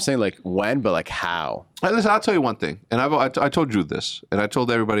 Like, you know how I'm saying, like when, but like how? Hey, listen, I'll tell you one thing, and I told you this, and I told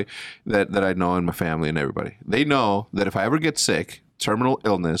everybody that I know in my family and everybody. They know that if I ever get sick, terminal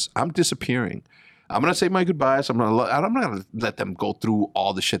illness, I'm disappearing. I'm gonna say my goodbyes. I'm not gonna let them go through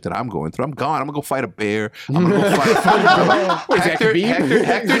all the shit that I'm going through. I'm gone. I'm gonna go fight a bear. I'm gonna go fight.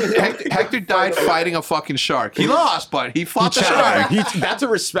 Hector died fighting a fucking shark. He lost, but he fought the shark. That's a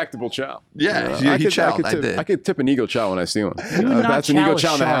respectable chow. Yeah, I he chowed. I tip, did. I could tip an eagle chow when I see one. would not That's an chow eagle a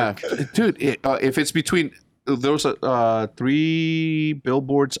chow and a shark? half. Dude, if it's between those 3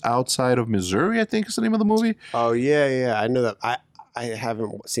 billboards outside of Missouri, I think is the name of the movie. Oh yeah. I know that. I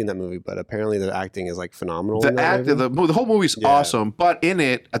haven't seen that movie, but apparently the acting is like phenomenal. in The that movie. the whole movie's Yeah. awesome, but in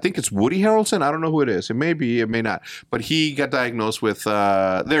it, I think it's Woody Harrelson. I don't know who it is. It may be, it may not. But he got diagnosed with.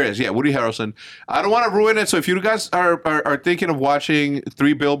 There is, yeah, Woody Harrelson. I don't want to ruin it. So if you guys are thinking of watching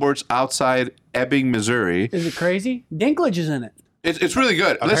 3 billboards outside Ebbing, Missouri, Is it crazy? Dinklage is in it. it's really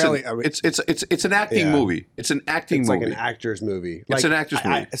good. Listen, Apparently, it's an acting Yeah. movie. It's an acting It's movie. like an actor's movie. It's an actor's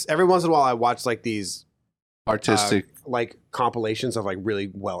movie. Every once in a while, I watch like these Artistic. like compilations of like really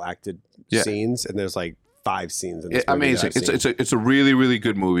well acted Yeah. scenes, and there's like 5 scenes in this movie Amazing. that I've seen. It's a really, really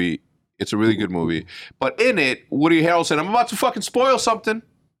good movie. It's a really good movie. But in it, Woody Harrelson, I'm about to fucking spoil something.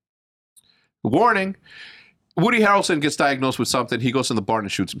 Warning. Woody Harrelson gets diagnosed with something. He goes in the barn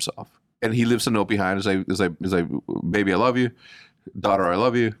and shoots himself. And he leaves a note behind. As I, baby, I love you. Daughter, I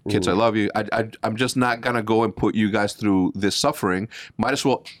love you. Kids, I love you. I'm just not going to go and put you guys through this suffering. Might as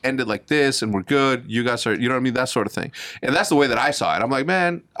well end it like this and we're good. You guys are, you know what I mean? That sort of thing. And that's the way that I saw it. I'm like,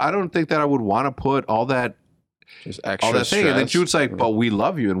 man, I don't think that I would want to put all that Just extra all that thing. And then stress. Jude's like, but we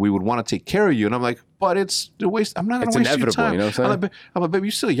love you and we would want to take care of you. And I'm like, but it's a waste. I'm not going It's to waste your inevitable, time. you know what I'm saying? I'm like, baby,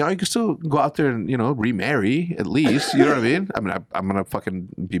 you're still young. You can still go out there and, remarry at least. You know what I mean? I mean, I'm going to fucking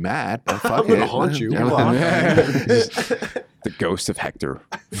be mad, but fuck I'm gonna it. haunt you. The ghost of Hector.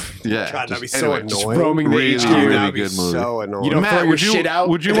 Yeah. God, that'd be just- so anyway, just annoying. roaming the really, HQ. really That'd be good movie. so annoying. You don't Matt, throw your would you- shit out.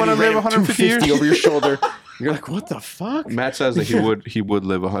 would you and then wanna ran live 150 years? 250 over your shoulder. You're like, what the fuck? Matt says that he would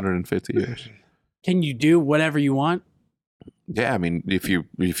live 150 years. Can you do whatever you want? Yeah, I mean, if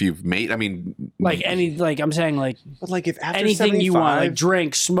you've made, I mean, Like I'm saying, like But like if after anything you want, 75 like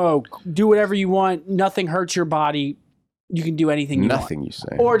drink, smoke, do whatever you want. Nothing hurts your body. You can do anything you Nothing you say.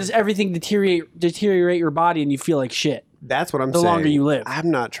 want. Or does everything deteriorate your body and you feel like shit? that's what I'm the saying. longer you live.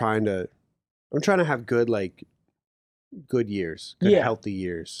 I'm trying to have good years, good Yeah. healthy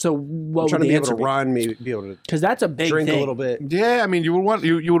years. So I'm what trying would to the be able answer to be? run, maybe be able to Because that's a big drink thing. a little bit. yeah, I mean, you would want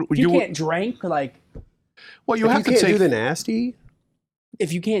you If you would can't drink, like well, you If have you to can't take do the nasty.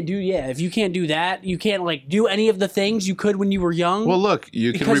 if you can't do that, you can't like do any of the things you could when you were young. Well, look,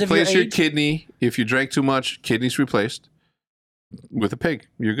 you can Because of your replace your age? kidney if you drank too much. Kidney's replaced with a pig.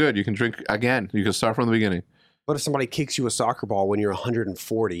 You're good. You can drink again. You can start from the beginning. What if somebody kicks you a soccer ball when you're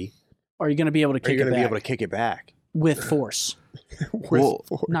 140? are you going to be able to Are kick you going it to be back able to kick it back? with force, Well,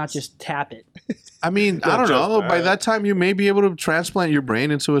 not just tap it? I mean, I don't Not just know. By that. that time, you may be able to transplant your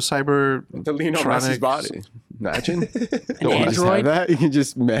brain into a cyber. To Lionel Messi's body. Imagine. An You just have android. that. You can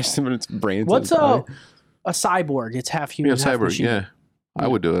just mash someone's brain. into What's his body. a cyborg? It's half Yeah, human, half cyber. machine. Yeah, I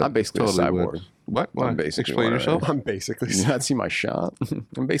would do it. I'm basically a Totally cyborg. would. What? I'm Why? basically Explain one, yourself. I'm basically. Did you not see my shot?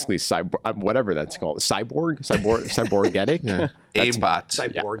 I'm basically cyborg, whatever that's called. Cyborgetic. Yeah, a bot.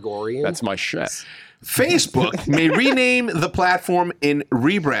 Cyborgorian. That's my shit. Facebook may rename the platform in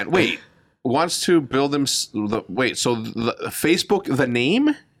rebrand. Wait, wants to build them. So the Facebook, the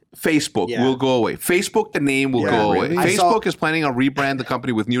name Facebook Yeah. will go away. Facebook, the name will go away. really? Facebook is planning on rebrand the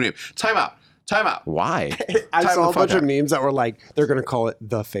company with new name. Time out. Why? I Time saw the a fuck bunch of out. memes that were like, they're gonna call it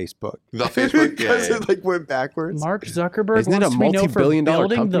the Facebook. The Facebook, Because yeah. it like went backwards. Mark Zuckerberg Isn't it wants a to be known for multi-billion-dollar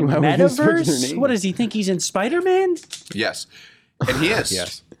building the company? Why would he switch their metaverse. name? What does he think? He's in Spider-Man? Yes, and he is.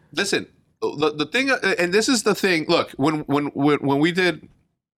 Yes. Listen, the thing, and this is the thing. Look, when we did,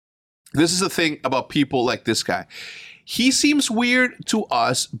 this is the thing about people like this guy. He seems weird to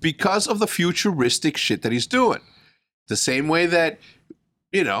us because of the futuristic shit that he's doing. The same way that,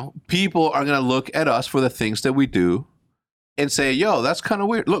 people are going to look at us for the things that we do and say, yo, that's kind of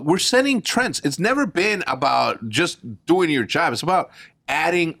weird. Look, we're setting trends. It's never been about just doing your job. It's about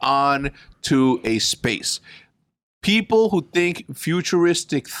adding on to a space. People who think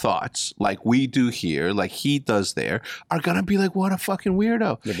futuristic thoughts like we do here, like he does there, are going to be like, what a fucking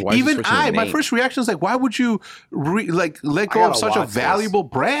weirdo. Yeah, but why is he Even switching the my name? first reaction is like, why would you let go of gotta such a watch this. valuable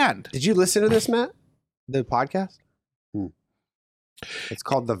brand? Did you listen to this, Matt? The podcast? It's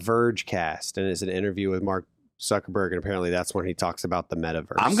called The Verge Cast, and it's an interview with Mark Zuckerberg, and apparently that's when he talks about the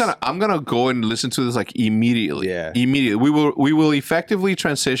metaverse. I'm gonna go and listen to this like immediately. Yeah. Immediately. We will effectively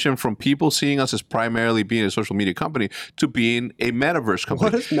transition from people seeing us as primarily being a social media company to being a metaverse What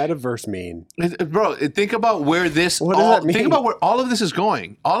company. does metaverse mean? Bro, think about where this What does that mean? think about where all of this is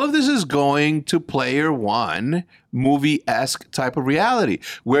going. All of this is going to Player One movie-esque type of reality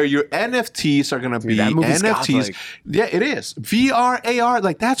where your NFTs are going to be that movie's got, NFTs. like- Yeah, it is. VR, AR,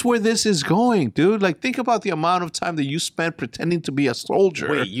 like that's where this is going, dude. Like think about the amount of time that you spent pretending to be a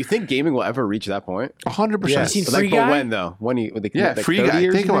soldier. Wait, you think gaming will ever reach that point? 100%. Yeah. You seen But Free but Guy? when though? When you Yeah, like Free 30 Guy.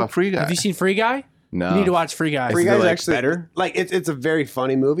 years, Think you about Free Guy. Have you seen Free Guy? No. You need to watch Free Guy. Free it, Guy's like, actually better? Like it's a very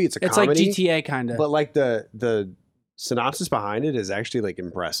funny movie. It's a It's like comedy. GTA kind of. But like the synopsis behind it is actually like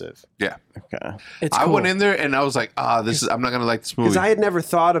impressive. Yeah. Okay. It's I cool. went in there and I was like, I'm not going to like this movie. Because I had never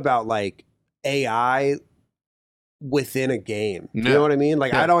thought about like AI within a game. You Yeah. know what I mean?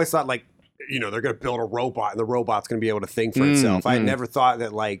 Like Yeah. I'd always thought like, they're going to build a robot and the robot's going to be able to think for itself. I had never thought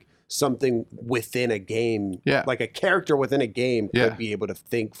that like something within a game, Yeah. like a character within a game could Yeah. be able to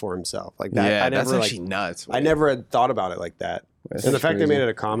think for himself. Like that. Yeah, I that's never actually nuts. I never had thought about it like that. That's and the fact they crazy. made it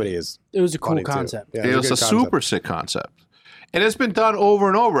a comedy is It was a cool funny, too. concept. Yeah, It was good a concept. super sick concept. And it's been done over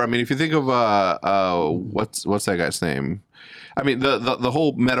and over. I mean, if you think of what's that guy's name? I mean, the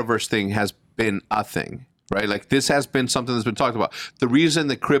whole metaverse thing has been a thing, right? Like this has been something that's been talked about. The reason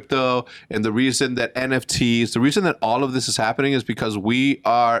that crypto and the reason that NFTs, the reason that all of this is happening is because we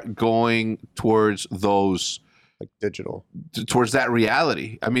are going towards those like digital. towards that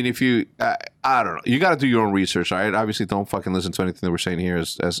reality. I mean, if you, I don't know, you got to do your own research, all right? Obviously, don't fucking listen to anything that we're saying here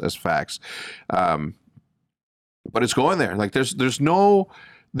as facts. But it's going there. Like there's no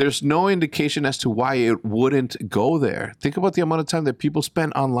indication as to why it wouldn't go there. Think about the amount of time that people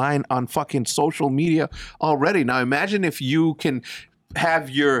spend online on fucking social media already. Now imagine if you can have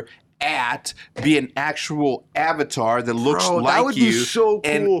your be an actual avatar that looks Bro, that like would be you. so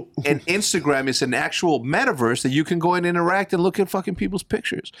cool. And Instagram is an actual metaverse that you can go and interact and look at fucking people's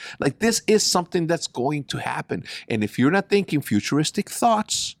pictures. Like this is something that's going to happen. And if you're not thinking futuristic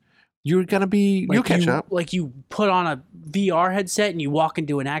thoughts, you're gonna be you'll catch up. Like you put on a VR headset and you walk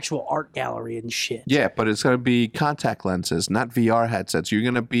into an actual art gallery and shit. Yeah, but it's gonna be contact lenses, not VR headsets. You're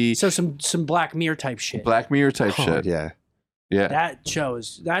gonna be So some Black Mirror type shit. Black Mirror type Oh, shit. yeah. Yeah. That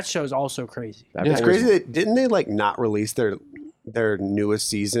show's also crazy. That Yeah. It's was- crazy that didn't they like not release their newest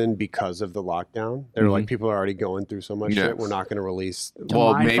season because of the lockdown? They're like, people are already going through so much Yeah. shit. We're not going to release. To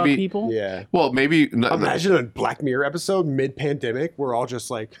Well, mind fuck maybe- people. Yeah. Well, maybe Imagine a Black Mirror episode mid-pandemic. We're all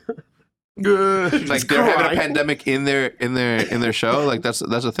just like, like they're having a crying. pandemic in their show. Like that's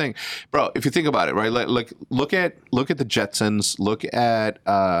the thing, bro. If you think about it, right? Like look at the Jetsons. Look at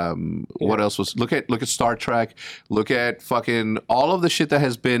what else was? Look at Star Trek. Look at fucking all of the shit that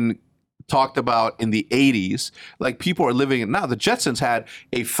has been talked about in the 80s. Like people are living it now. The Jetsons had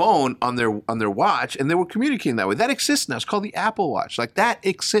a phone on their watch and they were communicating that way. That exists now. It's called the Apple Watch. Like that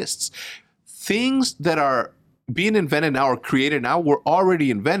exists. Things that are being invented now or created now were already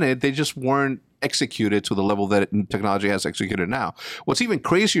invented. They just weren't executed to the level that technology has executed now. What's even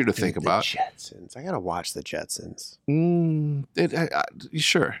crazier to think about? The Jetsons. I got to watch the Jetsons.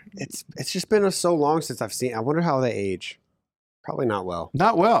 Sure. It's just been so long since I've seen. I wonder how they age. Probably not well.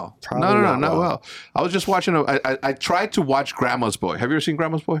 Not well. Probably No, not not well. well. I was just watching. I tried to watch Grandma's Boy. Have you ever seen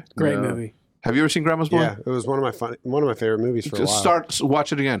Grandma's Boy? Great No. movie. Have you ever seen Grandma's Boy? Yeah, it was one of my favorite movies for a Just while.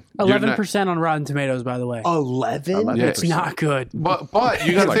 watch it again. 11% on Rotten Tomatoes, by the way. 11? Yeah. It's not good. But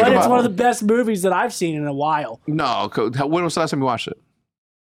you got to think But it's about one of the best movies that I've seen in a while. No, when was the last time you watched it?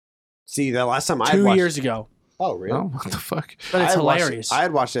 See, the last time I 2 watched, years ago. Oh, really? Oh, what the fuck? But it's I had watched it- hilarious. I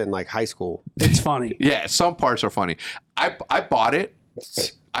had watched it in like high school. It's funny. Yeah, some parts are funny. I bought it.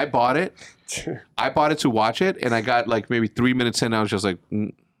 I bought it to watch it, and I got like maybe 3 minutes in. I was just like, no,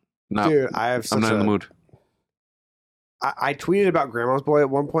 Dude, I have such I'm not in the mood. I tweeted about Grandma's Boy at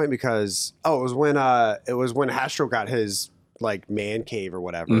one point because it was when Hastro got his like man cave or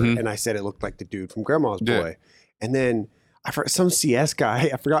whatever, Mhm. and I said it looked like the dude from Grandma's Yeah. Boy, and then some CS guy,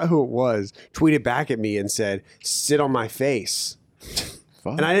 I forgot who it was, tweeted back at me and said, "Sit on my face,"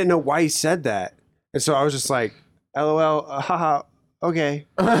 Fuck. and I didn't know why he said that, and so I was just like, "LOL, haha, okay,"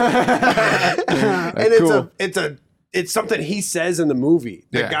 and Cool. it's something he says in the movie.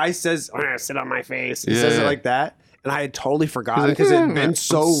 The Yeah. guy says, "Sit on my face." He Yeah, says it yeah. like that. And I had totally forgotten like, because it had "Yeah, been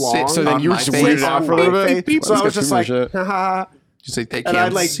so sit long. So then on you were my just face. weirded out for a little bit. So I was Let's just go like, through my shit. haha. Just like they And I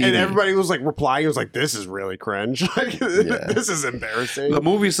can't like, see and me. everybody was like replying. It was like, this is really cringe. Like, this is embarrassing. The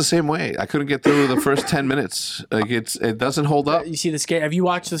movie's the same way. I couldn't get through the first 10 minutes. Like it doesn't hold up. You see the scary? Have you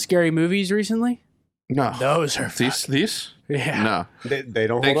watched the scary movies recently? No. Those are These? yeah. No. They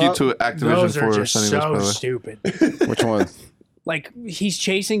don't Thank hold you up. to Activision Those are for just sending this, by so the way. stupid. Which one? Like he's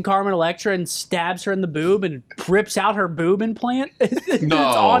chasing Carmen Electra and stabs her in the boob and rips out her boob implant. It's No.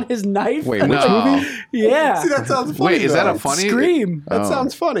 on his knife. Wait, which No. movie? Yeah. See, that sounds funny. Wait, is that though. a funny Scream. That Oh.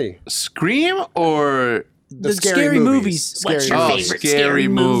 sounds funny. Scream or The scary movies. What's your Oh, favorite scary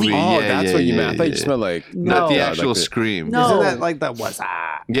movie? Oh, Yeah, that's yeah, what you yeah, meant. I thought you yeah. just meant like not the No. actual like the- Scream? No. Isn't that like the what's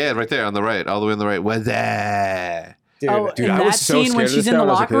that? Yeah, right there on the right, all the way on the right. What's that? Dude, Oh, dude, in I that was so scene when scared of she's this in guy the when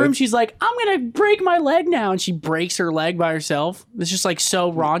I was a locker room, kid. she's like, "I'm gonna break my leg now," and she breaks her leg by herself. It's just like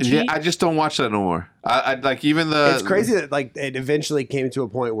so raunchy. Yeah, I just don't watch that no more. I like even the. it's crazy that like it eventually came to a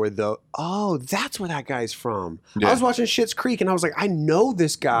point where that's where that guy's from. Yeah. I was watching Schitt's Creek and I was like, I know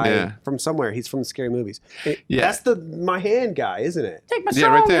this guy Yeah. from somewhere. He's from the Scary Movies. Yeah. That's the my hand guy, isn't it? Take my Yeah,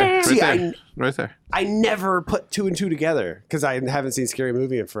 right strong there, hand. right See, there, right there. I never put two and two together because I haven't seen Scary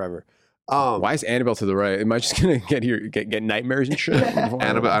Movie in forever. Why is Annabelle to the right? Am I just gonna get nightmares and shit?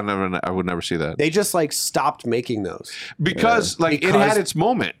 Annabelle, I would never see that They just like stopped making those. because like it Because- had its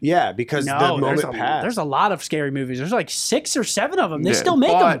moment. Yeah, because the No, moment there's passed. a lot of scary movies. There's like 6 or 7 of them. They Yeah, still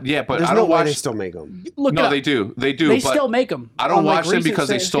make but, them. Yeah, but There's I no don't way watch. they still make them. Look it No, up. they do. They do. They but still make them. I don't on, like, watch them recent because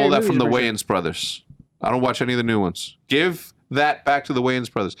they scary stole that from movies the version. Wayans brothers. I don't watch any of the new ones. Give that back to the Wayans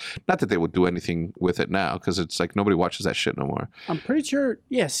brothers. Not that they would do anything with it now, because it's like nobody watches that shit no more. I'm pretty sure.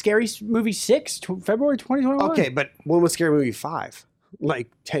 Yeah, Scary Movie 6, February 2021. Okay, but when was Scary Movie 5? Like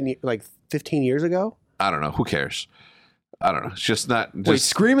 15 years ago? I don't know. Who cares? I don't know. It's just not. Just, Wait,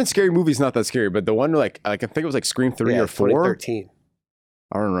 Scream and Scary Movie's not that scary, but the one like I think it was like Scream 3 or 4. 2013.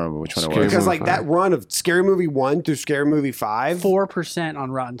 I don't remember which one it Scary was. Because Movie like that 5. run of Scary Movie 1 through Scary Movie 5. 4% on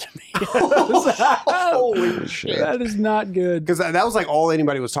Rotten Tomatoes. Holy shit. That is not good. Because that was like all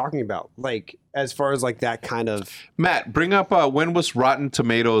anybody was talking about. Like as far as like that kind of. Matt, bring up when was Rotten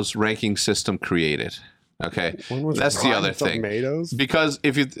Tomatoes ranking system created? Okay, that's the other thing. Tomatoes? Because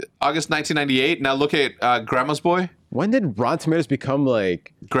if you August 1998, now look at Grandma's Boy. When did Rotten Tomatoes become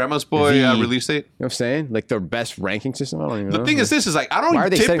like, Grandma's Boy The- release date. you know what I'm saying? Like their best ranking system? I don't even know. The thing is, this is like I don't Why are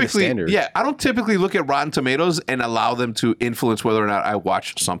they setting the typically, standard? yeah, I don't typically look at Rotten Tomatoes and allow them to influence whether or not I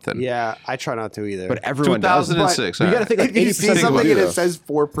watch something. Yeah, I try not to either. But everyone does. 2006. You all got to right. think like if you 80% see of something people and do, it though. says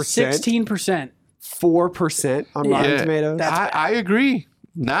 4%, 16%. 4% on Rotten Yeah. Tomatoes. I agree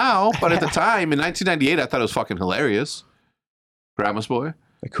now, but at the time in 1998, I thought it was fucking hilarious. Grandma's Boy.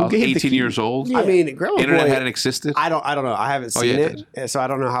 Like, who I was gave the 18 key? years old. I mean, Grandma's Internet Boy, hadn't existed. I don't know. I haven't Oh, seen yeah, it it, so I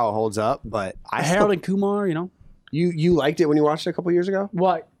don't know how it holds up. But I Harold still, and Kumar, you know. you liked it when you watched it a couple years ago.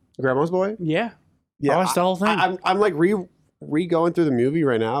 What? Grandma's Boy. Yeah. Yeah, I watched the whole thing. I'm like re going through the movie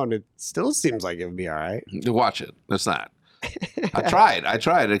right now, and it still seems like it would be all right. Watch it. It's not. I tried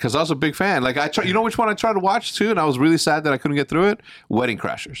it because I was a big fan. Like you know which one I tried to watch too, and I was really sad that I couldn't get through it. Wedding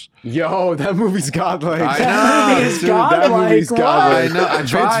Crashers. Yo, that movie's godlike. I know, That movie's dude, godlike. That movie's What? godlike. I know, I Vince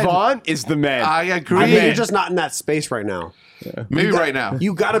tried. Vaughn is the man. I agree. I mean, you're just not in that space right now. Maybe right now.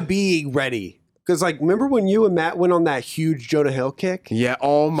 You got to be ready. Because, like, remember when you and Matt went on that huge Jonah Hill kick? Yeah.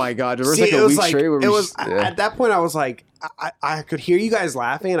 Oh my God. There was See, like it a was week like, straight where we it was, just, yeah. at that point, I was like, I could hear you guys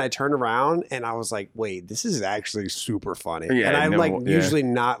laughing, and I turned around, and I was like, wait, this is actually super funny. Yeah, and I'm, no, like, yeah. usually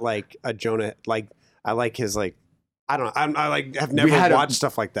not, like, a Jonah, like, I like his, like, I don't know. I like have never had watched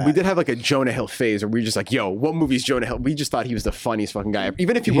stuff like that. We did have like a Jonah Hill phase where we were just like, yo, what movie is Jonah Hill? We just thought he was the funniest fucking guy.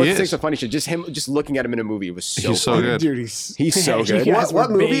 Even if he wasn't saying is. some funny shit, just him just looking at him in a movie was so He's so funny. good. Dude, he's He's so You good. guys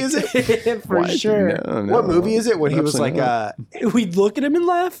What were movie is baked. For What? sure. No, what movie is it when he was like, Absolutely We'd look at him and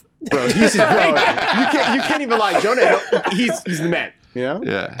laugh. bro, you can't even lie. Jonah Hill, he's the man. You know?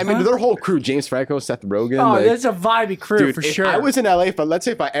 Yeah. I mean, their whole crew, James Franco, Seth Rogen. Oh, like, that's a vibey crew dude, for if sure. I was in LA, but let's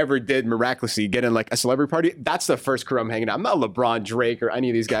say if I ever did miraculously get in like a celebrity party, that's the first crew I'm hanging out. I'm not LeBron, Drake, or any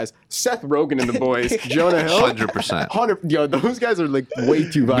of these guys. Seth Rogen and the boys, Jonah Hill, 100%. Yo, those guys are like way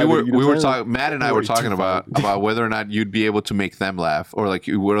too vibey. We were talking. Matt and I were talking about whether or not you'd be able to make them laugh, or like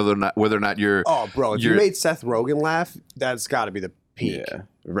whether or not you're. Oh, bro, if you made Seth Rogen laugh, that's got to be the peak. Yeah,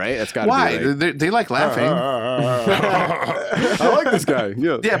 right. That's got to Why? be. Like, They like laughing. I like this guy.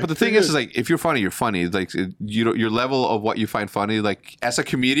 Yeah. Yeah, but the thing is like, if you're funny, you're funny. Like, your level of what you find funny, like as a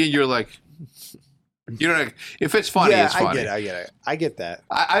comedian, you're like, you know, like, if it's funny, Yeah, it's funny. I get that.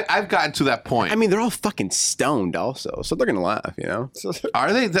 I've gotten to that point. I mean, they're all fucking stoned, also, so they're gonna laugh. You know.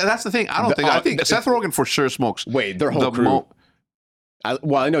 Are they? That's the thing. I don't think. I think Seth Rogen for sure smokes. Wait, their whole crew.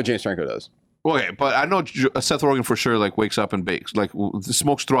 I know James Franco does. Okay, but I know Seth Rogen for sure. Like wakes up and bakes, like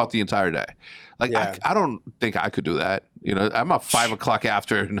smokes throughout the entire day. Like Yeah. I don't think I could do that. You know, I'm up 5 o'clock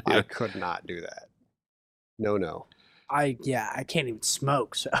after. And, I could not do that. No. I can't even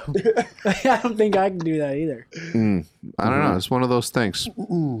smoke, so I don't think I can do that either. I don't know. It's one of those things.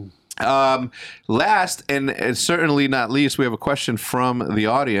 Last and certainly not least, we have a question from the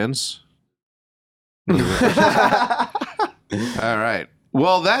audience. All right.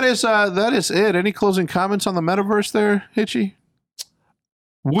 Well, that is it. Any closing comments on the metaverse there, Hitchy?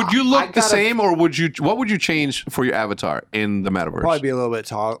 Would you look the same, or what would you change for your avatar in the metaverse? Probably be a little bit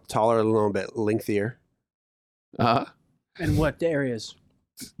taller, a little bit lengthier. And what areas?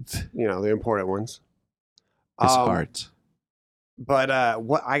 You know, the important ones. His heart. But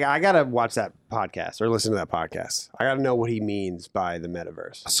what I gotta watch that podcast or listen to that podcast. I gotta know what he means by the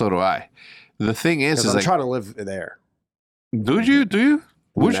metaverse. So do I. The thing is I'm like, trying to live there. Do you?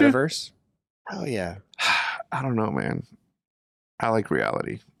 Would you? Metaverse? Hell yeah. I don't know, man. I like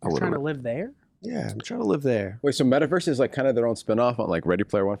reality a You're little trying bit. to live there? Yeah, I'm trying to live there. Wait, so metaverse is like kind of their own spin-off on like Ready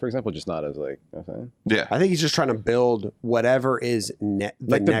Player One, for example, just not as like, you know what I'm saying? Yeah. I think he's just trying to build whatever is the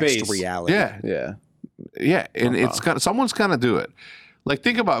Like the next base. reality. Yeah. Yeah. Yeah. And it's someone's gonna do it. Like,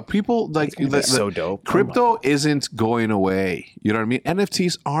 think about people like That's so dope. crypto isn't going away. You know what I mean?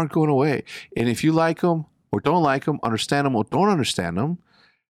 NFTs aren't going away. And if you like them or don't like them, understand them or don't understand them,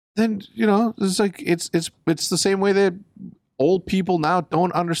 then, you know, it's like it's the same way that old people now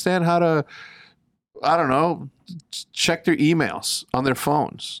don't understand how to, I don't know, check their emails on their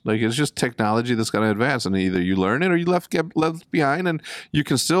phones. Like, it's just technology that's going to advance, and either you learn it or you get left behind, and you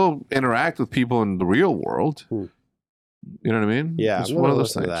can still interact with people in the real world. You know what I mean? Yeah, it's I'm one gonna of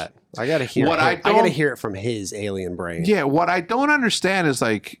those listen to things. that. I gotta hear. I gotta hear it from his alien brain. Yeah, what I don't understand is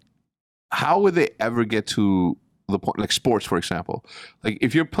like, how would they ever get to the point, like sports, for example? Like,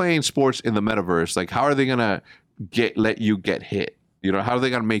 if you're playing sports in the metaverse, like, how are they gonna let you get hit? You know, how are they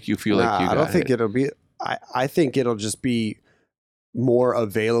gonna make you feel like you got I don't think hit? it'll be. I think it'll just be more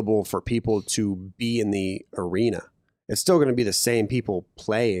available for people to be in the arena. It's still going to be the same people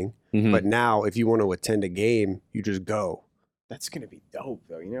playing, Mhm. but now if you want to attend a game, you just go. That's going to be dope,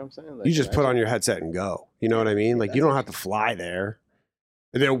 though. You know what I'm saying? Like, You just put on your headset and go. You know what I mean? Like, you don't have to fly there.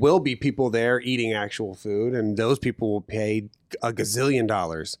 There will be people there eating actual food, and those people will pay a gazillion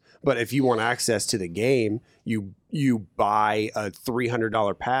dollars. But if you want access to the game, you buy a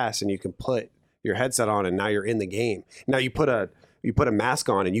 $300 pass, and you can put your headset on, and now you're in the game. Now you put a mask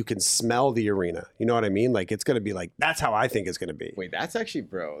on, and you can smell the arena. You know what I mean? Like, it's going to be like, that's how I think it's going to be. Wait, that's actually,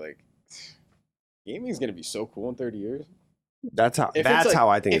 bro, like, gaming's going to be so cool in 30 years. That's how If it's like- how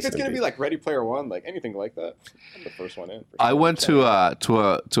I think If it's it's going to be like Ready Player One, like anything like that, I'm the first one in. for I sure. went to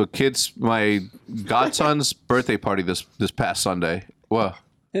a kid's, my godson's birthday party this past Sunday. Well,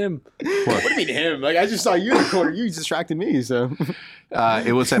 Him. What do you mean him? Like, I just saw you in the corner. You distracted me, so.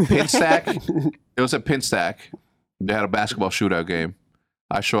 it was at Pinstack. It was at Pinstack. They had a basketball shootout game.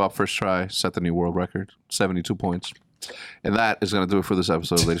 I show up first try, set the new world record, 72 points. And that is going to do it for this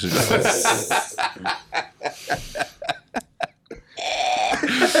episode, ladies and gentlemen.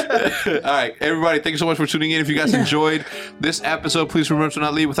 All right, everybody, thank you so much for tuning in. If you guys enjoyed this episode, please remember to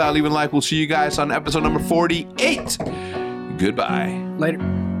not leave without leaving a like. We'll see you guys on episode number 48. Goodbye. Later.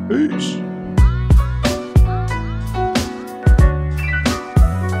 Peace.